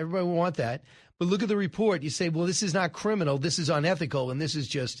 everybody will want that. But look at the report. You say, well, this is not criminal. This is unethical, and this is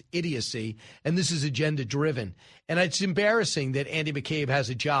just idiocy, and this is agenda-driven. And it's embarrassing that Andy McCabe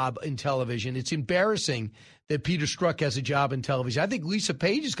has a job in television. It's embarrassing that Peter Strzok has a job in television. I think Lisa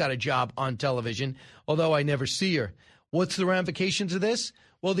Page has got a job on television, although I never see her. What's the ramifications of this?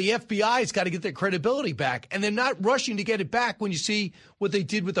 Well, the FBI's got to get their credibility back, and they're not rushing to get it back when you see what they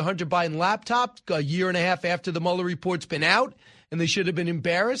did with the Hunter Biden laptop a year and a half after the Mueller report's been out, and they should have been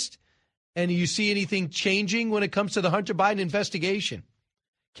embarrassed. And do you see anything changing when it comes to the Hunter Biden investigation?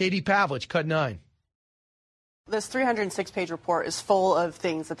 Katie Pavlich, cut 9. This 306-page report is full of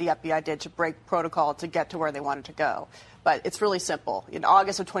things that the FBI did to break protocol to get to where they wanted to go. But it's really simple. In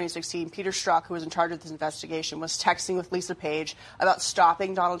August of 2016, Peter Strzok, who was in charge of this investigation, was texting with Lisa Page about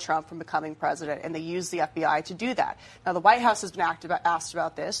stopping Donald Trump from becoming president, and they used the FBI to do that. Now, the White House has been asked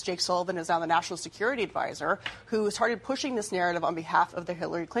about this. Jake Sullivan is now the National Security Advisor, who started pushing this narrative on behalf of the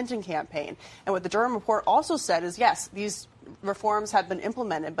Hillary Clinton campaign. And what the Durham report also said is, yes, these reforms have been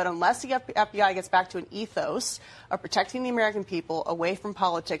implemented, but unless the FBI gets back to an ethos of protecting the American people away from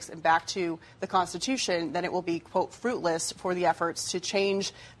politics and back to the Constitution, then it will be, quote, fruitless for the efforts to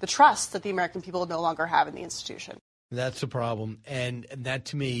change the trust that the American people no longer have in the institution. That's the problem. And that,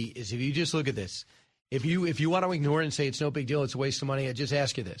 to me, is if you just look at this, if you want to ignore it and say it's no big deal, it's a waste of money, I just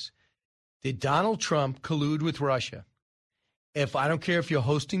ask you this. Did Donald Trump collude with Russia? I don't care if you're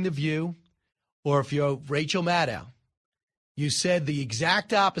hosting The View or if you're Rachel Maddow, you said the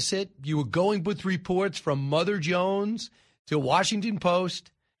exact opposite. You were going with reports from Mother Jones to Washington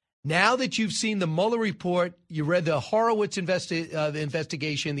Post. Now that you've seen the Mueller report, you read the Horowitz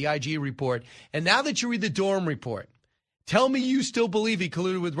investigation, the IG report, and now that you read the Durham report, tell me you still believe he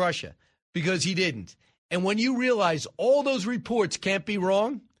colluded with Russia, because he didn't. And when you realize all those reports can't be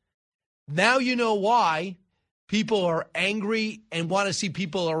wrong, now you know why people are angry and want to see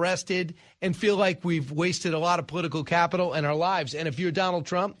people arrested and feel like we've wasted a lot of political capital in our lives. And if you're Donald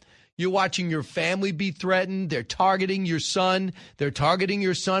Trump, you're watching your family be threatened. They're targeting your son. They're targeting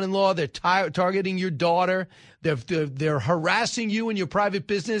your son-in-law. They're targeting your daughter. They're harassing you in your private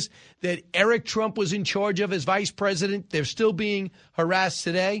business that Eric Trump was in charge of as vice president. They're still being harassed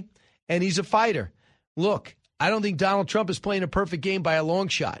today, and he's a fighter. Look, I don't think Donald Trump is playing a perfect game by a long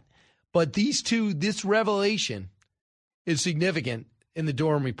shot, but this revelation is significant in the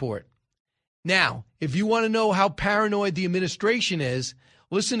Durham report. Now, if you want to know how paranoid the administration is,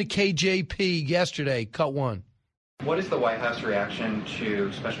 listen to KJP yesterday, cut 1. What is the White House reaction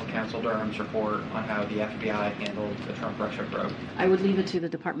to Special Counsel Durham's report on how the FBI handled the Trump-Russia probe? I would leave it to the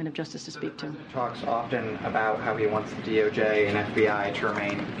Department of Justice to speak to. Talks often about how he wants the DOJ and FBI to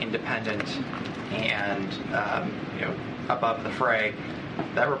remain independent and above the fray.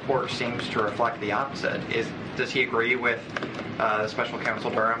 That report seems to reflect the opposite. Does he agree with Special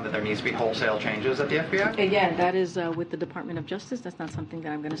Counsel Durham that there needs to be wholesale changes at the FBI? Again, that is with the Department of Justice. That's not something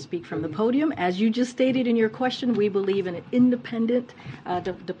that I'm going to speak from the podium. As you just stated in your question, we believe in an independent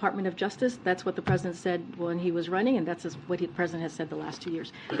Department of Justice. That's what the president said when he was running, and that's what the president has said the last 2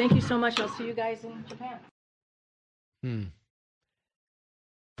 years. Thank you so much. I'll see you guys in Japan.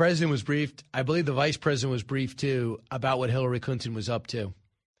 President was briefed. I believe the vice president was briefed, too, about what Hillary Clinton was up to.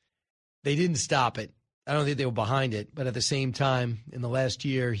 They didn't stop it. I don't think they were behind it. But at the same time, in the last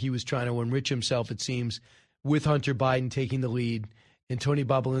year, he was trying to enrich himself, it seems, with Hunter Biden taking the lead. And Tony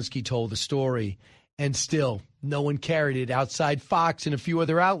Bobulinski told the story. And still, no one carried it outside Fox and a few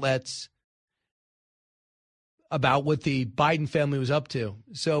other outlets about what the Biden family was up to.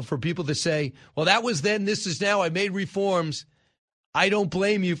 So for people to say, well, that was then, this is now, I made reforms, I don't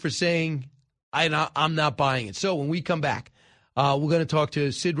blame you for saying I'm not buying it. So when we come back, we're going to talk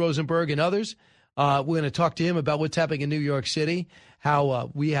to Sid Rosenberg and others. We're going to talk to him about what's happening in New York City, how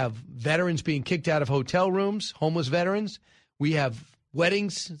we have veterans being kicked out of hotel rooms, homeless veterans. We have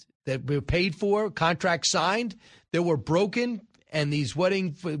weddings that were paid for, contracts signed that were broken, and these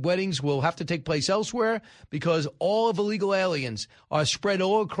weddings will have to take place elsewhere because all of illegal aliens are spread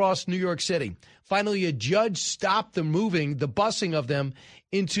all across New York City. Finally, a judge stopped the busing of them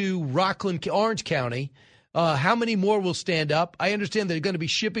into Rockland, Orange County. How many more will stand up? I understand they're going to be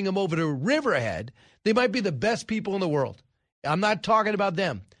shipping them over to Riverhead. They might be the best people in the world. I'm not talking about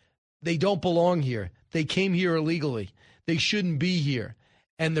them. They don't belong here. They came here illegally. They shouldn't be here.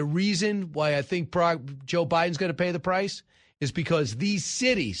 And the reason why I think Joe Biden's going to pay the price is because these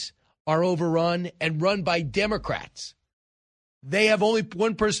cities are overrun and run by Democrats. They have only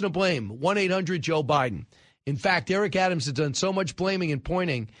one person to blame, 1-800-JOE-BIDEN. In fact, Eric Adams has done so much blaming and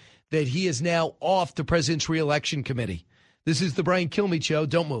pointing that he is now off the president's reelection committee. This is the Brian Kilmeade Show.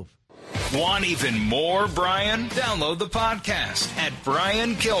 Don't move. Want even more Brian? Download the podcast at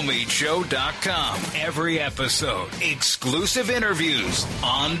briankilmeadshow.com. Every episode, exclusive interviews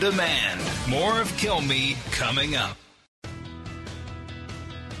on demand. More of Kilmeade coming up.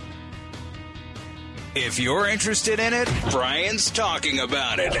 If you're interested in it, Brian's talking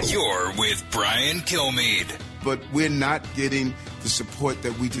about it. You're with Brian Kilmeade. But we're not getting the support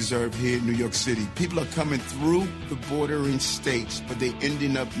that we deserve here in New York City. People are coming through the bordering states, but they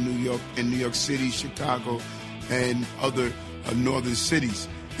ending up in New York City, Chicago, and other northern cities.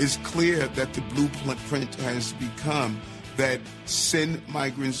 It's clear that the blueprint has become that send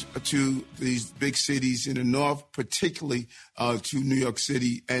migrants to these big cities in the north, particularly to New York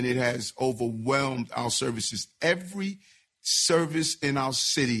City, and it has overwhelmed our services. Every service in our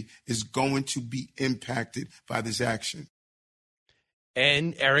city is going to be impacted by this action.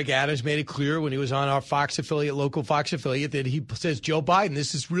 And Eric Adams made it clear when he was on our Fox affiliate, local Fox affiliate, that he says, Joe Biden,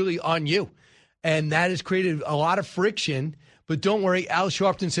 this is really on you. And that has created a lot of friction. But don't worry, Al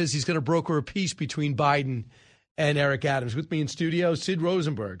Sharpton says he's going to broker a peace between Biden and Eric Adams. With me in studio, Sid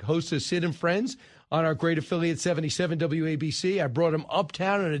Rosenberg, host of Sid and Friends on our great affiliate 77 WABC. I brought him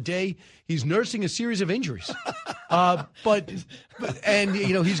uptown on a day he's nursing a series of injuries. But he's going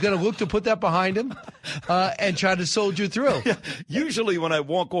to look to put that behind him and try to soldier through. Yeah. Usually when I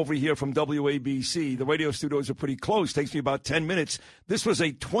walk over here from WABC, the radio studios are pretty close. Takes me about 10 minutes. This was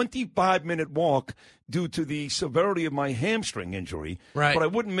a 25-minute walk due to the severity of my hamstring injury. Right. But I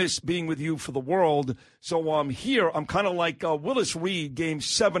wouldn't miss being with you for the world. So I'm here. I'm kind of like Willis Reed, Game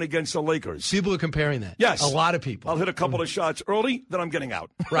 7 against the Lakers. People are comparing that. Yes. A lot of people. I'll hit a couple of shots early, then I'm getting out.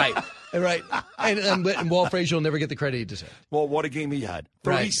 Right. Right. And Walt Frazier will never get the credit he deserves. Well, what a game he had.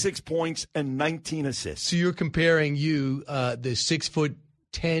 36 points and 19 assists. So you're comparing the 6 foot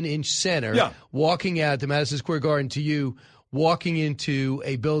 10-inch center, walking out to Madison Square Garden to you walking into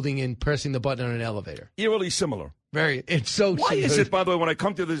a building and pressing the button on an elevator. Eerily similar. It's so Why is it, by the way, when I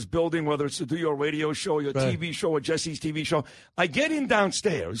come to this building, whether it's to do your radio show, your TV show, or Jesse's TV show, I get in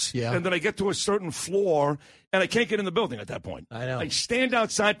downstairs, and then I get to a certain floor, and I can't get in the building at that point. I know. I stand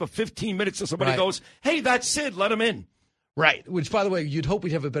outside for 15 minutes till somebody goes, hey, that's Sid, let him in. Right, which, by the way, you'd hope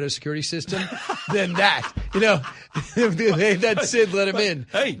we'd have a better security system than that. You know, hey, that's Sid, let him in.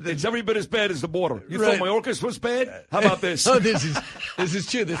 Hey, it's every bit as bad as the border. You thought Mayorkas was bad? How about this? Oh, this is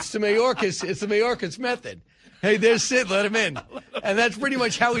true. It's the Mayorkas method. Hey, there's Sid, let him in. And that's pretty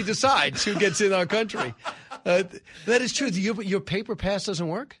much how he decides who gets in our country. That is true. Your paper pass doesn't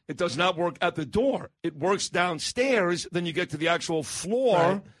work? It does not work at the door. It works downstairs, then you get to the actual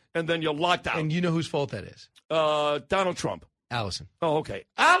floor, and then you're locked out. And you know whose fault that is? Donald Trump. Allison. Oh, okay.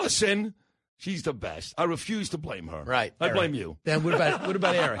 Allison, she's the best. I refuse to blame her. Right. I blame you. Then what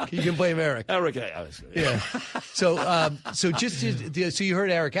about Eric? You can blame Eric. Yeah. So you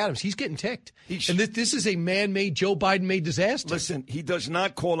heard Eric Adams. He's getting ticked. And this is a man-made, Joe Biden-made disaster. Listen, he does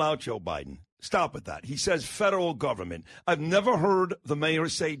not call out Joe Biden. Stop with that. He says federal government. I've never heard the mayor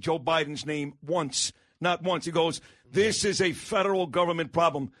say Joe Biden's name once. Not once. He goes, this is a federal government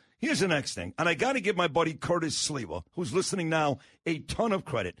problem. Here's the next thing, and I got to give my buddy Curtis Slewa, who's listening now, a ton of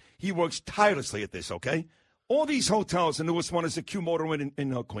credit. He works tirelessly at this, okay? All these hotels, the newest one is the Q Motorway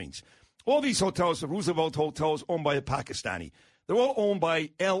in Queens. All these hotels, the Roosevelt hotels, owned by a Pakistani. They're all owned by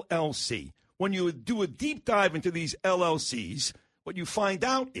LLC. When you do a deep dive into these LLCs, what you find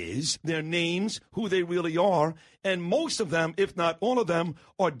out is their names, who they really are, and most of them, if not all of them,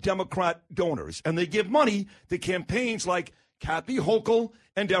 are Democrat donors. And they give money to campaigns like Kathy Hochul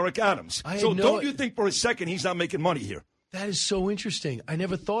and Eric Adams. Don't you think for a second he's not making money here? That is so interesting. I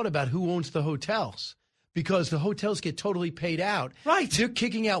never thought about who owns the hotels because the hotels get totally paid out. Right. They're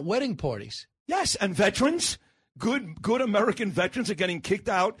kicking out wedding parties. Yes, and veterans, good American veterans are getting kicked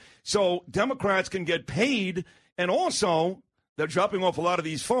out so Democrats can get paid, and also they're dropping off a lot of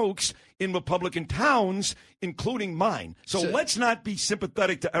these folks in Republican towns, including mine. So let's not be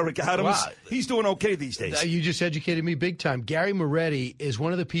sympathetic to Eric Adams. Wow. He's doing okay these days. You just educated me big time. Gary Moretti is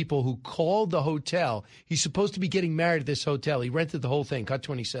one of the people who called the hotel. He's supposed to be getting married at this hotel. He rented the whole thing. Cut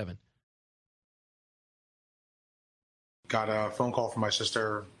 27. Got a phone call from my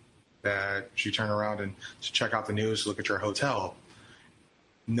sister that she turned around and to check out the news, look at your hotel.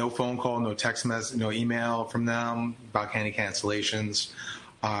 No phone call, no text message, no email from them about any cancellations.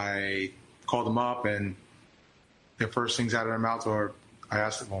 I called them up, and the first things out of their mouth were, I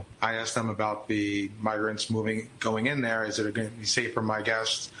asked them about the migrants going in there. Is it going to be safe for my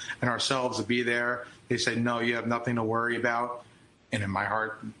guests and ourselves to be there? They said, no, you have nothing to worry about. And in my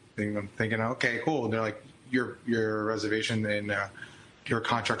heart, I'm thinking, okay, cool. And they're like, your reservation and your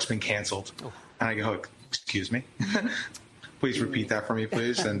contract's been canceled. Oh. And I go, excuse me? Please repeat that for me,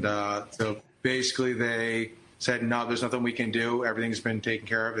 please. And so basically they said, no, there's nothing we can do. Everything's been taken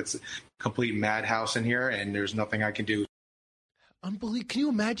care of. It's a complete madhouse in here, and there's nothing I can do. Unbelievable. Can you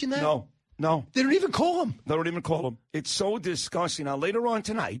imagine that? No. They don't even call him. They don't even call him. It's so disgusting. Now, later on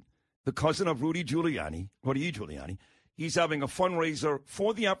tonight, the cousin of Rudy Giuliani, he's having a fundraiser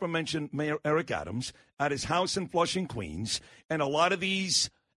for the aforementioned Mayor Eric Adams at his house in Flushing, Queens. And a lot of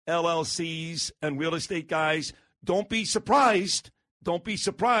these LLCs and real estate guys, don't be surprised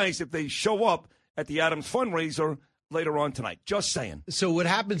if they show up at the Adams fundraiser later on tonight. Just saying. So what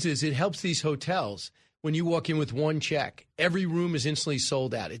happens is it helps these hotels. When you walk in with one check, every room is instantly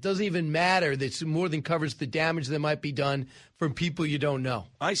sold out. It doesn't even matter that it more than covers the damage that might be done from people you don't know.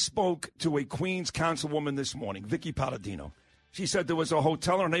 I spoke to a Queens councilwoman this morning, Vicky Palladino. She said there was a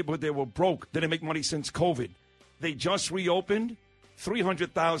hotel in her neighborhood. They were broke. They didn't make money since COVID. They just reopened,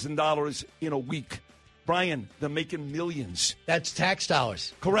 $300,000 in a week. Brian, they're making millions. That's tax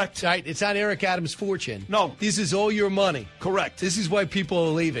dollars. Correct. Right? It's not Eric Adams' fortune. No. This is all your money. Correct. This is why people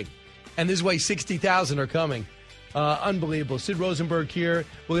are leaving. And this is why 60,000 are coming. Unbelievable. Sid Rosenberg here.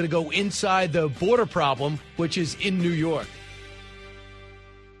 We're going to go inside the border problem, which is in New York.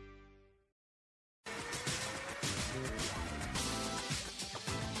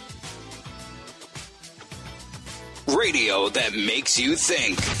 Radio that makes you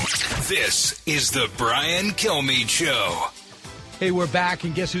think. This is the Brian Kilmeade Show. Hey, we're back,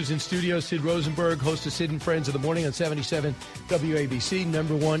 and guess who's in studio? Sid Rosenberg, host of Sid and Friends of the Morning on 77 WABC,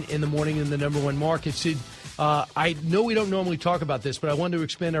 number one in the morning in the number one market. Sid, I know we don't normally talk about this, but I wanted to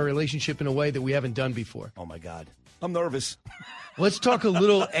expand our relationship in a way that we haven't done before. Oh, my God. I'm nervous. Let's talk a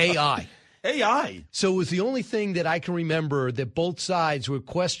little AI. AI? So it was the only thing that I can remember that both sides were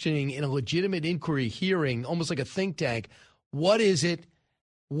questioning in a legitimate inquiry hearing, almost like a think tank. What is it?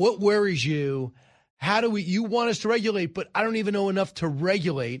 What worries you? How do you want us to regulate, but I don't even know enough to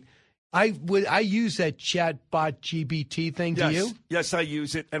regulate. I use that chatbot GBT thing. Do you? Yes, I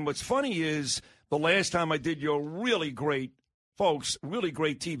use it. And what's funny is the last time I did your really great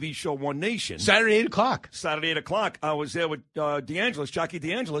TV show, One Nation. Saturday, 8 o'clock. Saturday, 8 o'clock. I was there with Jackie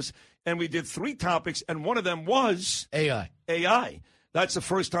DeAngelis, and we did 3 topics, and one of them was AI. That's the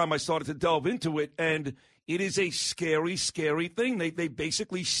first time I started to delve into it, and it is a scary, scary thing. They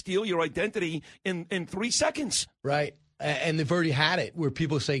basically steal your identity in 3 seconds. Right. And they've already had it where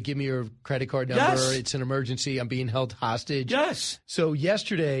people say, give me your credit card number. Yes. It's an emergency. I'm being held hostage. Yes. So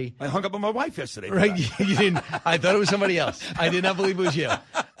yesterday. I hung up on my wife yesterday. Right. You didn't. I thought it was somebody else. I did not believe it was you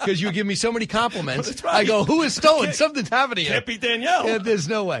because you give me so many compliments. That's right. I go, who is stolen? Something's happening here. Can't be Danielle. Yeah, there's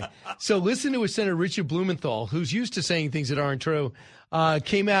no way. So listen to Senator Richard Blumenthal, who's used to saying things that aren't true,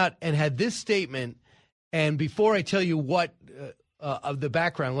 came out and had this statement. And before I tell you what of the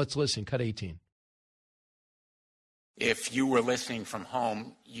background, let's listen. Cut 18. If you were listening from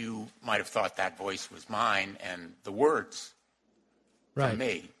home, you might have thought that voice was mine and the words from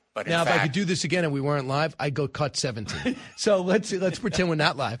me. But now, in fact, if I could do this again and we weren't live, I'd go cut 17. So let's pretend we're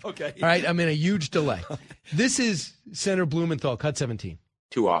not live. Okay. All right. I'm in a huge delay. This is Senator Blumenthal, cut 17.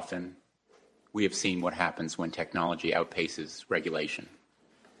 Too often, we have seen what happens when technology outpaces regulation.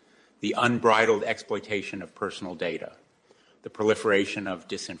 The unbridled exploitation of personal data, the proliferation of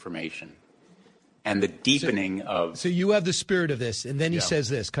disinformation, and the deepening of... So you have the spirit of this, and then he says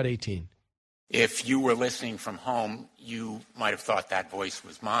this, cut 18. if you were listening from home, you might have thought that voice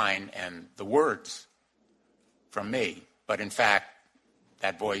was mine and the words from me. But in fact,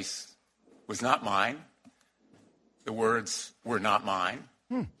 that voice was not mine. The words were not mine.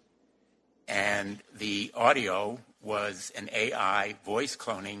 And the audio was an AI voice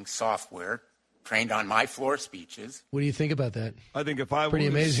cloning software trained on my floor speeches. What do you think about that? I think if I Pretty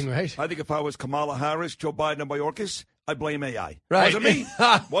was, amazing, right? I think if I was Kamala Harris, Joe Biden, and Mayorkas, I blame AI. Right. Wasn't me.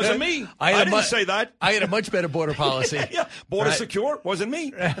 Wasn't me. I didn't say that. I had a much better border policy. Border secure. Wasn't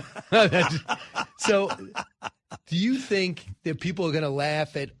me. So do you think that people are going to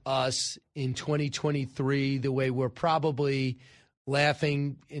laugh at us in 2023 the way we're probably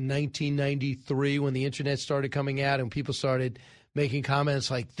laughing in 1993 when the internet started coming out and people started making comments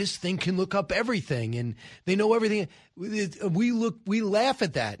like, this thing can look up everything and they know everything? We laugh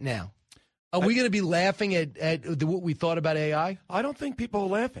at that now. Are we going to be laughing at what we thought about AI? I don't think people are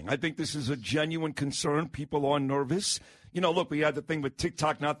laughing. I think this is a genuine concern. People are nervous. You know, look, we had the thing with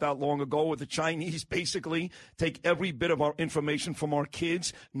TikTok not that long ago where the Chinese basically take every bit of our information from our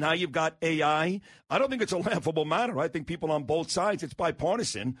kids. Now you've got AI. I don't think it's a laughable matter. I think people on both sides, it's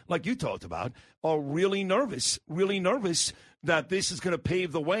bipartisan, like you talked about, are really nervous that this is going to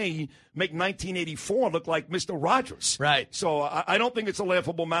pave the way, make 1984 look like Mr. Rogers. Right. So I don't think it's a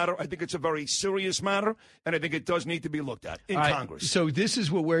laughable matter. I think it's a very serious matter, and I think it does need to be looked at in Congress. So this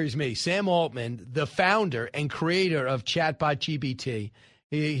is what worries me. Sam Altman, the founder and creator of chatbot GBT,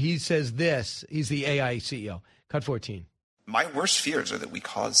 he says this. He's the AI CEO. Cut 14. My worst fears are that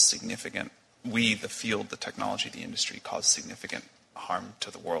the field, the technology, the industry, cause significant harm to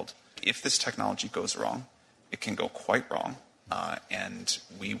the world. If this technology goes wrong, it can go quite wrong. And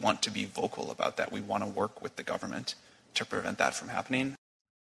we want to be vocal about that. We want to work with the government to prevent that from happening.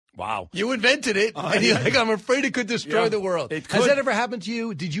 Wow. You invented it, and you're like, I'm afraid it could destroy the world. Has that ever happened to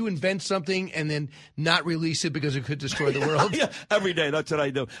you? Did you invent something and then not release it because it could destroy the world? Yeah, every day. That's what I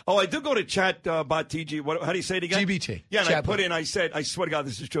do. Oh, I do go to chatbot TG. How do you say it again? GBT. Yeah, and I put in, I said, I swear to God,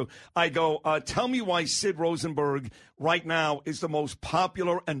 this is true. I go, tell me why Sid Rosenberg right now is the most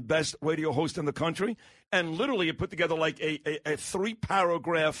popular and best radio host in the country. And literally it put together like a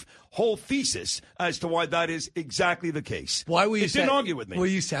 3-paragraph whole thesis as to why that is exactly the case. Why were you didn't argue with me. Were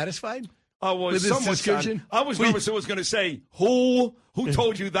you satisfied? I was with this somewhat description? I was nervous it was going to say, who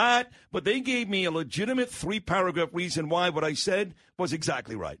told you that? But they gave me a legitimate 3-paragraph reason why what I said was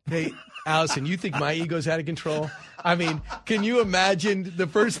exactly right. Hey, Allison, you think my ego's out of control? I mean, can you imagine the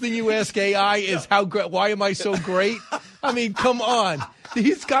first thing you ask AI is why am I so great? I mean, come on.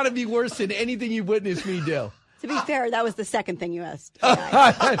 He's got to be worse than anything you've witnessed me do. To be fair, that was the second thing you asked.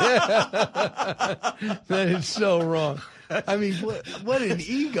 That is so wrong. I mean, what an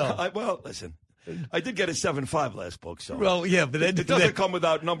ego. Well, listen, I did get a 7.5 last book, so. Well, yeah, but it doesn't come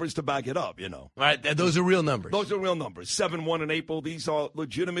without numbers to back it up, you know. All right, those are real numbers. Those are real numbers. 7-1 in April. These are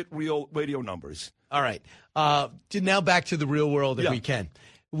legitimate, real radio numbers. All right. Now back to the real world, if we can.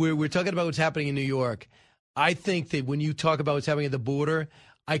 We're talking about what's happening in New York. I think that when you talk about what's happening at the border,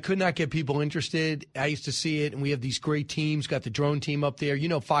 I could not get people interested. I used to see it, and we have these great teams. Got the drone team up there. You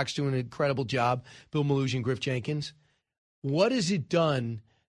know, Fox doing an incredible job. Bill Malusian, Griff Jenkins. What has it done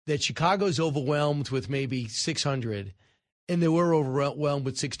that Chicago's overwhelmed with maybe 600, and they were overwhelmed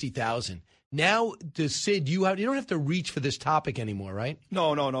with 60,000. Now, Sid, you don't have to reach for this topic anymore, right?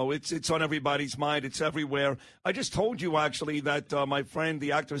 No. It's on everybody's mind. It's everywhere. I just told you, actually, that my friend,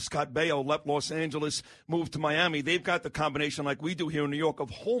 the actor Scott Baio, left Los Angeles, moved to Miami. They've got the combination, like we do here in New York, of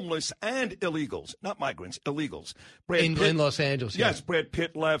homeless and illegals. Not migrants, illegals. In Los Angeles, yes. Brad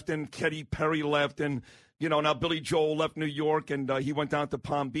Pitt left, and Katy Perry left, and now Billy Joel left New York, and he went down to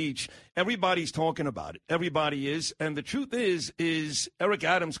Palm Beach. Everybody's talking about it. Everybody is. And the truth is Eric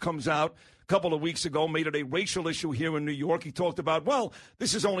Adams comes out a couple of weeks ago, made it a racial issue here in New York. He talked about, well,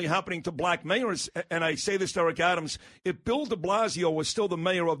 this is only happening to black mayors. And I say this to Eric Adams, if Bill de Blasio was still the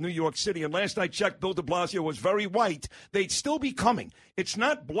mayor of New York City, and last I checked, Bill de Blasio was very white, they'd still be coming. It's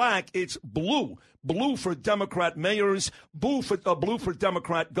not black, it's blue. Blue for Democrat mayors, blue for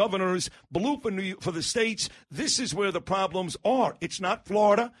Democrat governors, blue for the states. This is where the problems are. It's not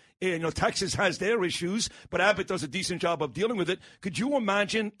Florida. Texas has their issues, but Abbott does a decent job of dealing with it. Could you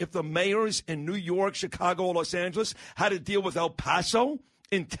imagine if the mayors in New York, Chicago, Los Angeles had to deal with El Paso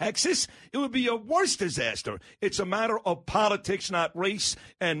in Texas? It would be a worse disaster. It's a matter of politics, not race,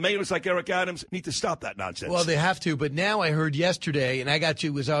 and mayors like Eric Adams need to stop that nonsense. Well, they have to, but now I heard yesterday, and I got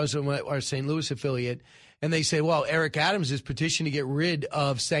you, because I was on our St. Louis affiliate, and they say, well, Eric Adams is petitioning to get rid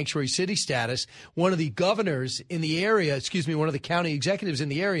of sanctuary city status. One of the governors in the area, one of the county executives in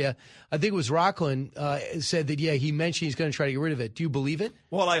the area, I think it was Rockland, said that, he mentioned he's going to try to get rid of it. Do you believe it?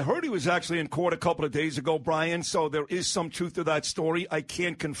 Well, I heard he was actually in court a couple of days ago, Brian, so there is some truth to that story. I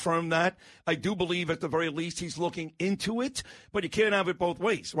can't confirm that. I do believe at the very least he's looking into it, but you can't have it both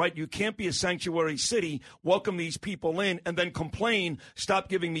ways, right? You can't be a sanctuary city, welcome these people in, and then complain, stop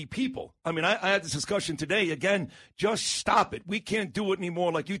giving me people. I mean, I had this discussion today. Again, just stop it. We can't do it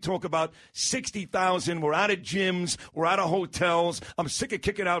anymore. Like you talk about 60,000. We're out of gyms. We're out of hotels. I'm sick of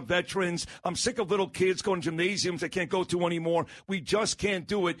kicking out veterans. I'm sick of little kids going to gymnasiums they can't go to anymore. We just can't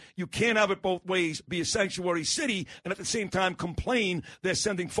do it. You can't have it both ways. Be a sanctuary city and at the same time complain they're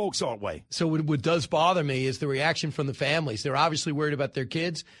sending folks our way. So what does bother me is the reaction from the families. They're obviously worried about their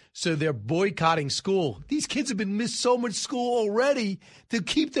kids, so they're boycotting school. These kids have been missed so much school already. To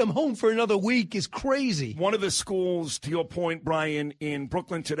keep them home for another week is crazy. One of the schools, to your point, Brian, in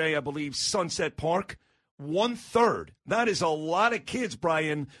Brooklyn today, I believe Sunset Park, 1/3. That is a lot of kids,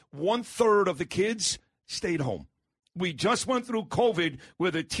 Brian. 1/3 of the kids stayed home. We just went through COVID where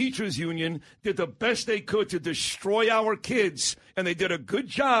the teachers union did the best they could to destroy our kids, and they did a good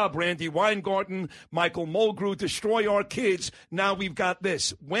job, Randy Weingarten, Michael Mulgrew, destroy our kids. Now we've got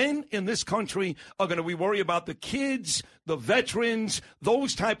this. When in this country are going to we worry about the kids, the veterans,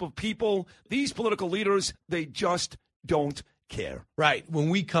 those type of people? These political leaders, they just don't care. Right. When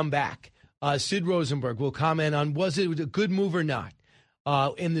we come back, Sid Rosenberg will comment on was it a good move or not.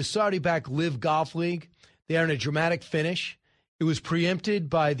 In the Saudi-backed Live Golf League, they are in a dramatic finish. It was preempted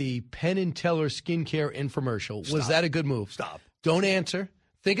by the Penn and Teller skincare infomercial. Stop. Was that a good move? Stop. Don't answer.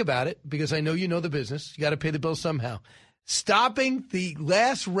 Think about it, because I know you know the business. You got to pay the bill somehow. Stopping the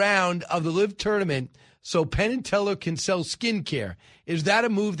last round of the Live tournament so Penn and Teller can sell skincare. Is that a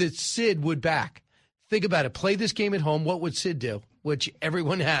move that Sid would back? Think about it. Play this game at home. What would Sid do? Which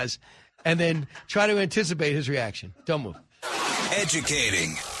everyone has. And then try to anticipate his reaction. Don't move.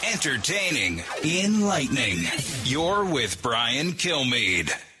 Educating, entertaining, enlightening. You're with Brian Kilmeade.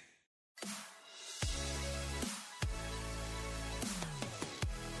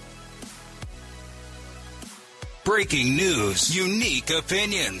 Breaking news, unique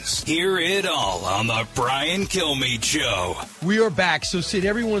opinions. Hear it all on the Brian Kilmeade Show. We are back. So, Sid,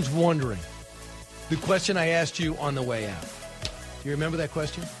 everyone's wondering the question I asked you on the way out. You remember that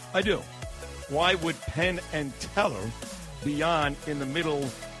question? I do. Why would Penn and Teller be on in the middle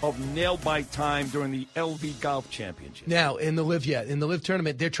of nail-bite time during the LV Golf Championship? Now, in the Live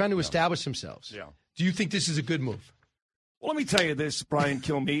tournament, they're trying to establish themselves. Yeah. Do you think this is a good move? Well, let me tell you this, Brian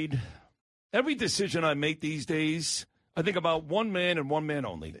Kilmeade. Every decision I make these days, I think about one man and one man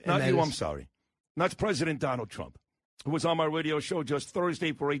only. Not you, I'm sorry. And that's President Donald Trump, who was on my radio show just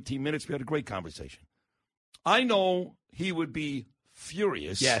Thursday for 18 minutes. We had a great conversation. I know he would be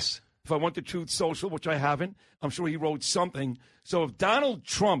furious. Yes. If I went to Truth Social, which I haven't, I'm sure he wrote something. So if Donald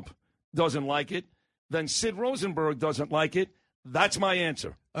Trump doesn't like it, then Sid Rosenberg doesn't like it. That's my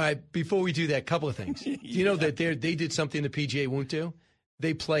answer. All right, before we do that, a couple of things. Do you know that they did something the PGA won't do?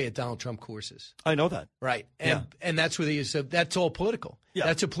 They play at Donald Trump courses. I know that. Right. And that's where that's all political. Yeah.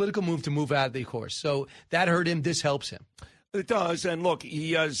 That's a political move to move out of the course. So that hurt him. This helps him. It does. And look,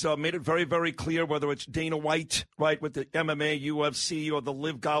 he has made it very, very clear, whether it's Dana White, right, with the MMA, UFC, or the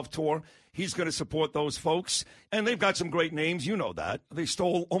Live Golf Tour, He's going to support those folks. And they've got some great names. You know that. They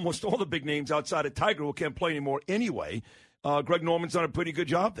stole almost all the big names outside of Tiger, who can't play anymore anyway. Greg Norman's done a pretty good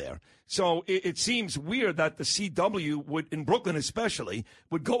job there. So it seems weird that the CW would, in Brooklyn especially,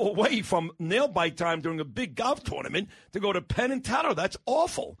 would go away from nail bite time during a big golf tournament to go to Penn and Teller. That's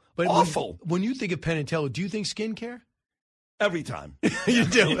awful. But awful. When you think of Penn and Teller, do you think skincare? Every time. You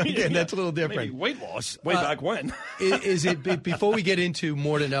do. Again, that's a little different. Maybe weight loss. Way back when. Is it, before we get into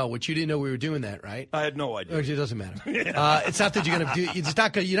more to know, which you didn't know we were doing that, right? I had no idea. It doesn't matter. It's not that you're going to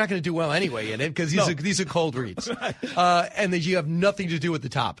do. You're not going to do well anyway in it because these are cold reads, and that you have nothing to do with the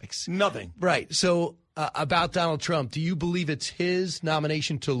topics. Nothing. Right. So about Donald Trump, do you believe it's his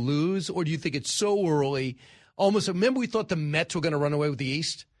nomination to lose, or do you think it's so early? Almost. Remember, we thought the Mets were going to run away with the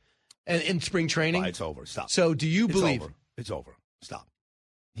East, and in spring training. It's over. Stop. So do you believe? It's over. Stop.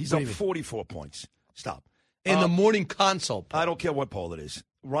 He's up 44 points. Stop. In the morning consult poll. I don't care what poll it is.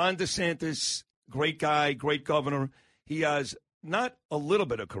 Ron DeSantis, great guy, great governor. He has not a little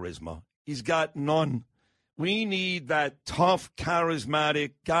bit of charisma. He's got none. We need that tough,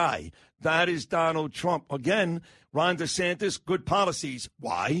 charismatic guy. That is Donald Trump. Again, Ron DeSantis, good policies.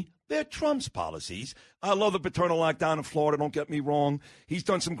 Why? They're Trump's policies. I love the paternal lockdown in Florida, don't get me wrong. He's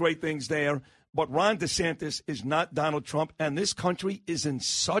done some great things there. But Ron DeSantis is not Donald Trump, and this country is in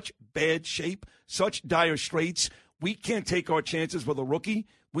such bad shape, such dire straits. We can't take our chances with a rookie.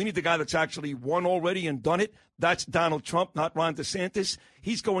 We need the guy that's actually won already and done it. That's Donald Trump, not Ron DeSantis.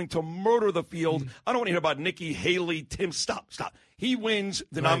 He's going to murder the field. I don't want to hear about Nikki Haley, Tim. Stop. He wins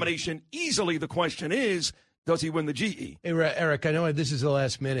the nomination easily. The question is, does he win the GE? Hey, Eric, I know this is the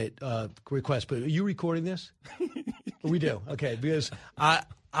last minute request, but are you recording this? We do. Okay, because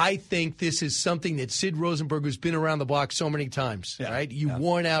I think this is something that Sid Rosenberg, who's been around the block so many times, right? You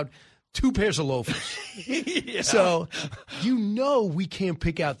worn out 2 pairs of loafers. So we can't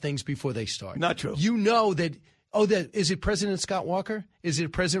pick out things before they start. Not true. You know that, is it President Scott Walker? Is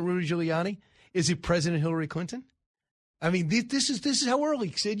it President Rudy Giuliani? Is it President Hillary Clinton? I mean, this is how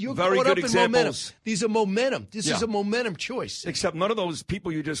early, Sid. You're very caught good up in examples. momentum. These are momentum. This is a momentum choice. Except none of those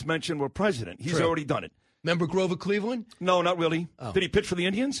people you just mentioned were president. He's already done it. Remember Grover Cleveland? No, not really. Oh. Did he pitch for the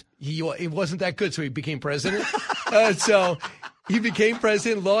Indians? He wasn't that good, so he became president. So he became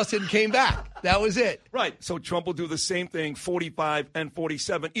president, lost it, and came back. That was it. Right. So Trump will do the same thing, 45 and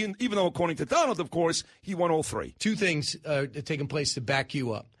 47, even though, according to Donald, of course, he won all 3. 2 things are taking place to back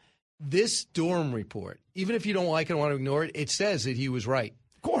you up. This Durham report, even if you don't like it or want to ignore it, it says that he was right.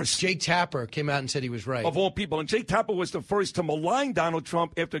 Of course. Jake Tapper came out and said he was right. Of all people. And Jake Tapper was the first to malign Donald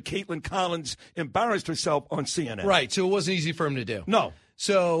Trump after Caitlin Collins embarrassed herself on CNN. Right. So it wasn't easy for him to do. No.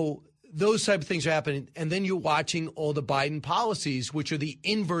 So those type of things are happening. And then you're watching all the Biden policies, which are the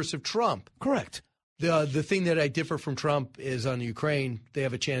inverse of Trump. Correct. The thing that I differ from Trump is on Ukraine, they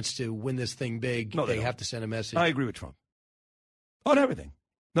have a chance to win this thing big. No, they don't. have to send a message. I agree with Trump. On everything.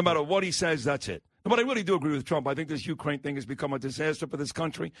 No matter what he says, that's it. But I really do agree with Trump. I think this Ukraine thing has become a disaster for this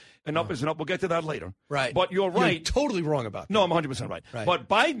country. Enough is enough. We'll get to that later. Right. But you're right. You're totally wrong about that. No, I'm 100% right. But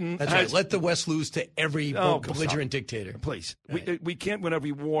Biden That's has... right. Let the West lose to every belligerent dictator. Please. Right. We can't win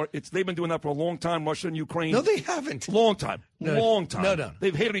every war. They've been doing that for a long time, Russia and Ukraine. No, they haven't. Long time. Long time. No.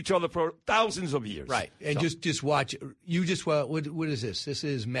 They've hated each other for thousands of years. Right. And just watch. You just, what is this? This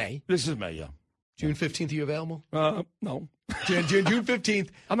is May. This is May, yeah. June 15th, are you available? No. June 15th,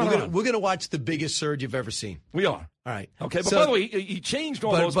 we're going to watch the biggest surge you've ever seen. We are. All right. Okay, but by the way, he changed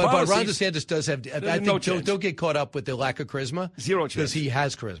all those policies. But Ron DeSantis does have, I think, don't get caught up with the lack of charisma. Zero chance. Because he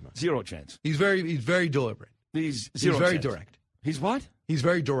has charisma. Zero chance. He's very deliberate. He's very direct. He's what? He's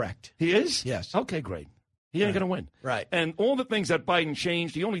very direct. He is? Yes. Okay, great. He ain't going to win. Right. And all the things that Biden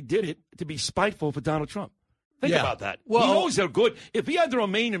changed, he only did it to be spiteful for Donald Trump. Think about that. Well, he knows they're good. If he had the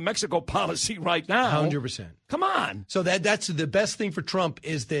remain in Mexico policy right now, 100%. Come on. So that's the best thing for Trump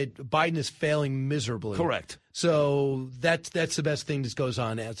is that Biden is failing miserably. Correct. So that's the best thing that goes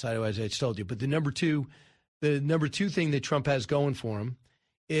on outside of, as I just told you. But the number two thing that Trump has going for him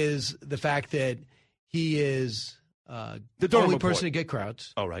is the fact that he is the only person to get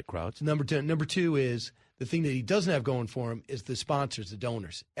crowds. All right, crowds. Number two is the thing that he doesn't have going for him is the sponsors, the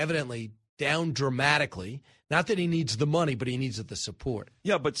donors. Evidently down dramatically. Not that he needs the money, but he needs the support.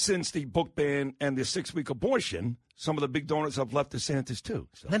 Yeah, but since the book ban and the 6-week abortion, some of the big donors have left DeSantis too.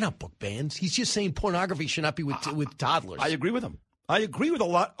 So. They're not book bans. He's just saying pornography should not be with toddlers. I agree with him. I agree with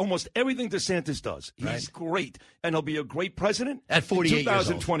almost everything DeSantis does. He's great, and he'll be a great president at 48 in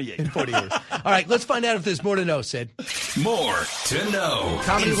 2028. In 40 years. All right, let's find out if there's more to know, Sid. More to know.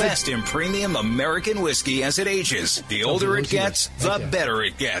 Invest in premium American whiskey as it ages. The older it gets, the better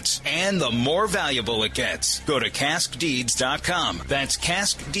it gets. And the more valuable it gets. Go to caskdeeds.com. That's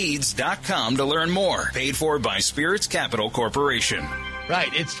caskdeeds.com to learn more. Paid for by Spirits Capital Corporation.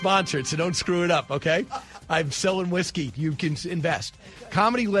 Right, it's sponsored, so don't screw it up, okay? I'm selling whiskey. You can invest.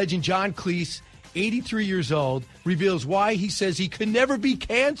 Comedy legend John Cleese, 83 years old, reveals why he says he could never be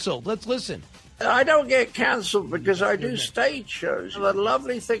canceled. Let's listen. I don't get canceled because I do stage shows. The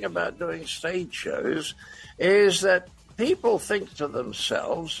lovely thing about doing stage shows is that people think to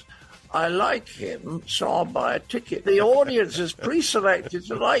themselves, I like him, so I'll buy a ticket. The audience is pre-selected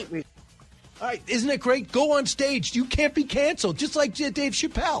to like me. All right, isn't it great? Go on stage. You can't be canceled, just like Dave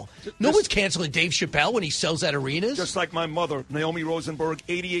Chappelle. No one's canceling Dave Chappelle when he sells at arenas. Just like my mother, Naomi Rosenberg,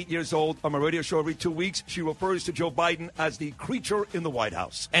 88 years old, on my radio show every 2 weeks. She refers to Joe Biden as the creature in the White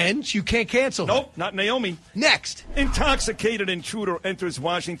House. And you can't cancel her. Nope, not Naomi. Next. Intoxicated intruder enters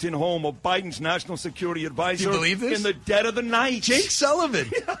Washington home of Biden's national security advisor. Do you believe this? In the dead of the night. Jake Sullivan.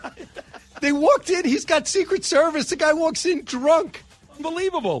 They walked in. He's got Secret Service. The guy walks in drunk.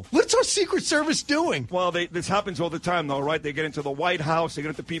 Unbelievable. What's our Secret Service doing? Well, this happens all the time, though, right? They get into the White House. They get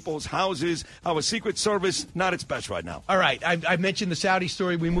into people's houses. Our Secret Service, not its best right now. All right. I mentioned the Saudi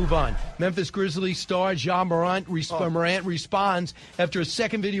story. We move on. Memphis Grizzlies star Jean Morant responds after a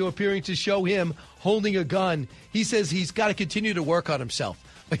second video appearing to show him holding a gun. He says he's got to continue to work on himself.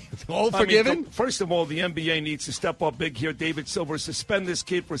 All forgiven? First of all, the NBA needs to step up big here. David Silver, suspend this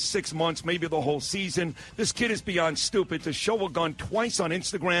kid for 6 months, maybe the whole season. This kid is beyond stupid to show a gun twice on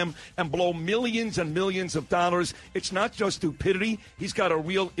Instagram and blow millions and millions of dollars. It's not just stupidity. He's got a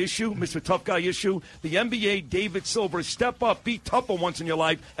real issue, Mr. Tough Guy issue. The NBA, David Silver, step up, be tougher once in your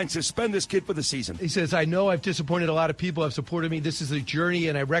life, and suspend this kid for the season. He says, I know I've disappointed a lot of people. Have supported me. This is a journey,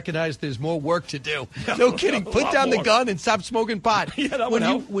 and I recognize there's more work to do. No kidding. Put down the gun and stop smoking pot. Yeah, that would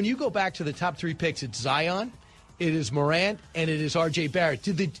help. When you go back to the top three picks, it's Zion, it is Morant, and it is R.J. Barrett.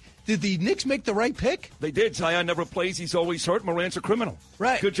 Did the Knicks make the right pick? They did. Zion never plays. He's always hurt. Morant's a criminal.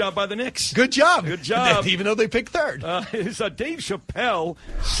 Right. Good job by the Knicks. Good job. Good job. Even though they picked third. Dave Chappelle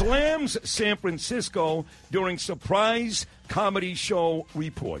slams San Francisco during surprise comedy show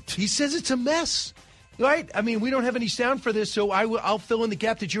report. He says it's a mess. Right? I mean, we don't have any sound for this, so I'll fill in the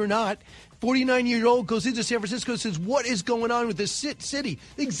gap that you're not. 49-year-old goes into San Francisco and says, what is going on with this city?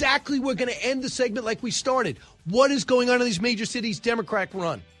 Exactly, we're going to end the segment like we started. What is going on in these major cities Democrat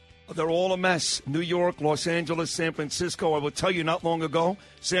run? They're all a mess. New York, Los Angeles, San Francisco. I will tell you not long ago,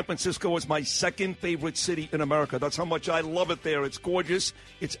 San Francisco was my second favorite city in America. That's how much I love it there. It's gorgeous.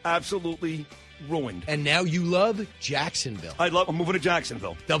 It's absolutely ruined. And now you love Jacksonville. I'm moving to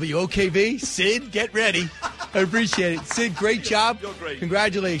Jacksonville. WOKV, Sid, get ready. I appreciate it. Sid, great job. You're great.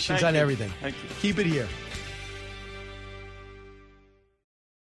 Congratulations on everything. Thank you. Keep it here.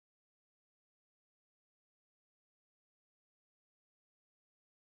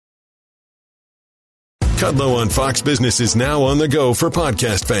 Kudlow on Fox Business is now on the go for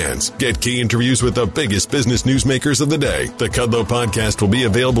podcast fans. Get key interviews with the biggest business newsmakers of the day. The Kudlow podcast will be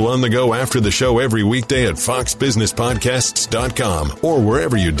available on the go after the show every weekday at foxbusinesspodcasts.com or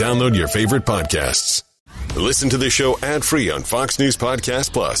wherever you download your favorite podcasts. Listen to the show ad-free on Fox News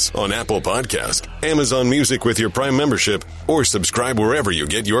Podcast Plus, on Apple Podcast, Amazon Music with your Prime membership, or subscribe wherever you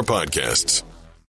get your podcasts.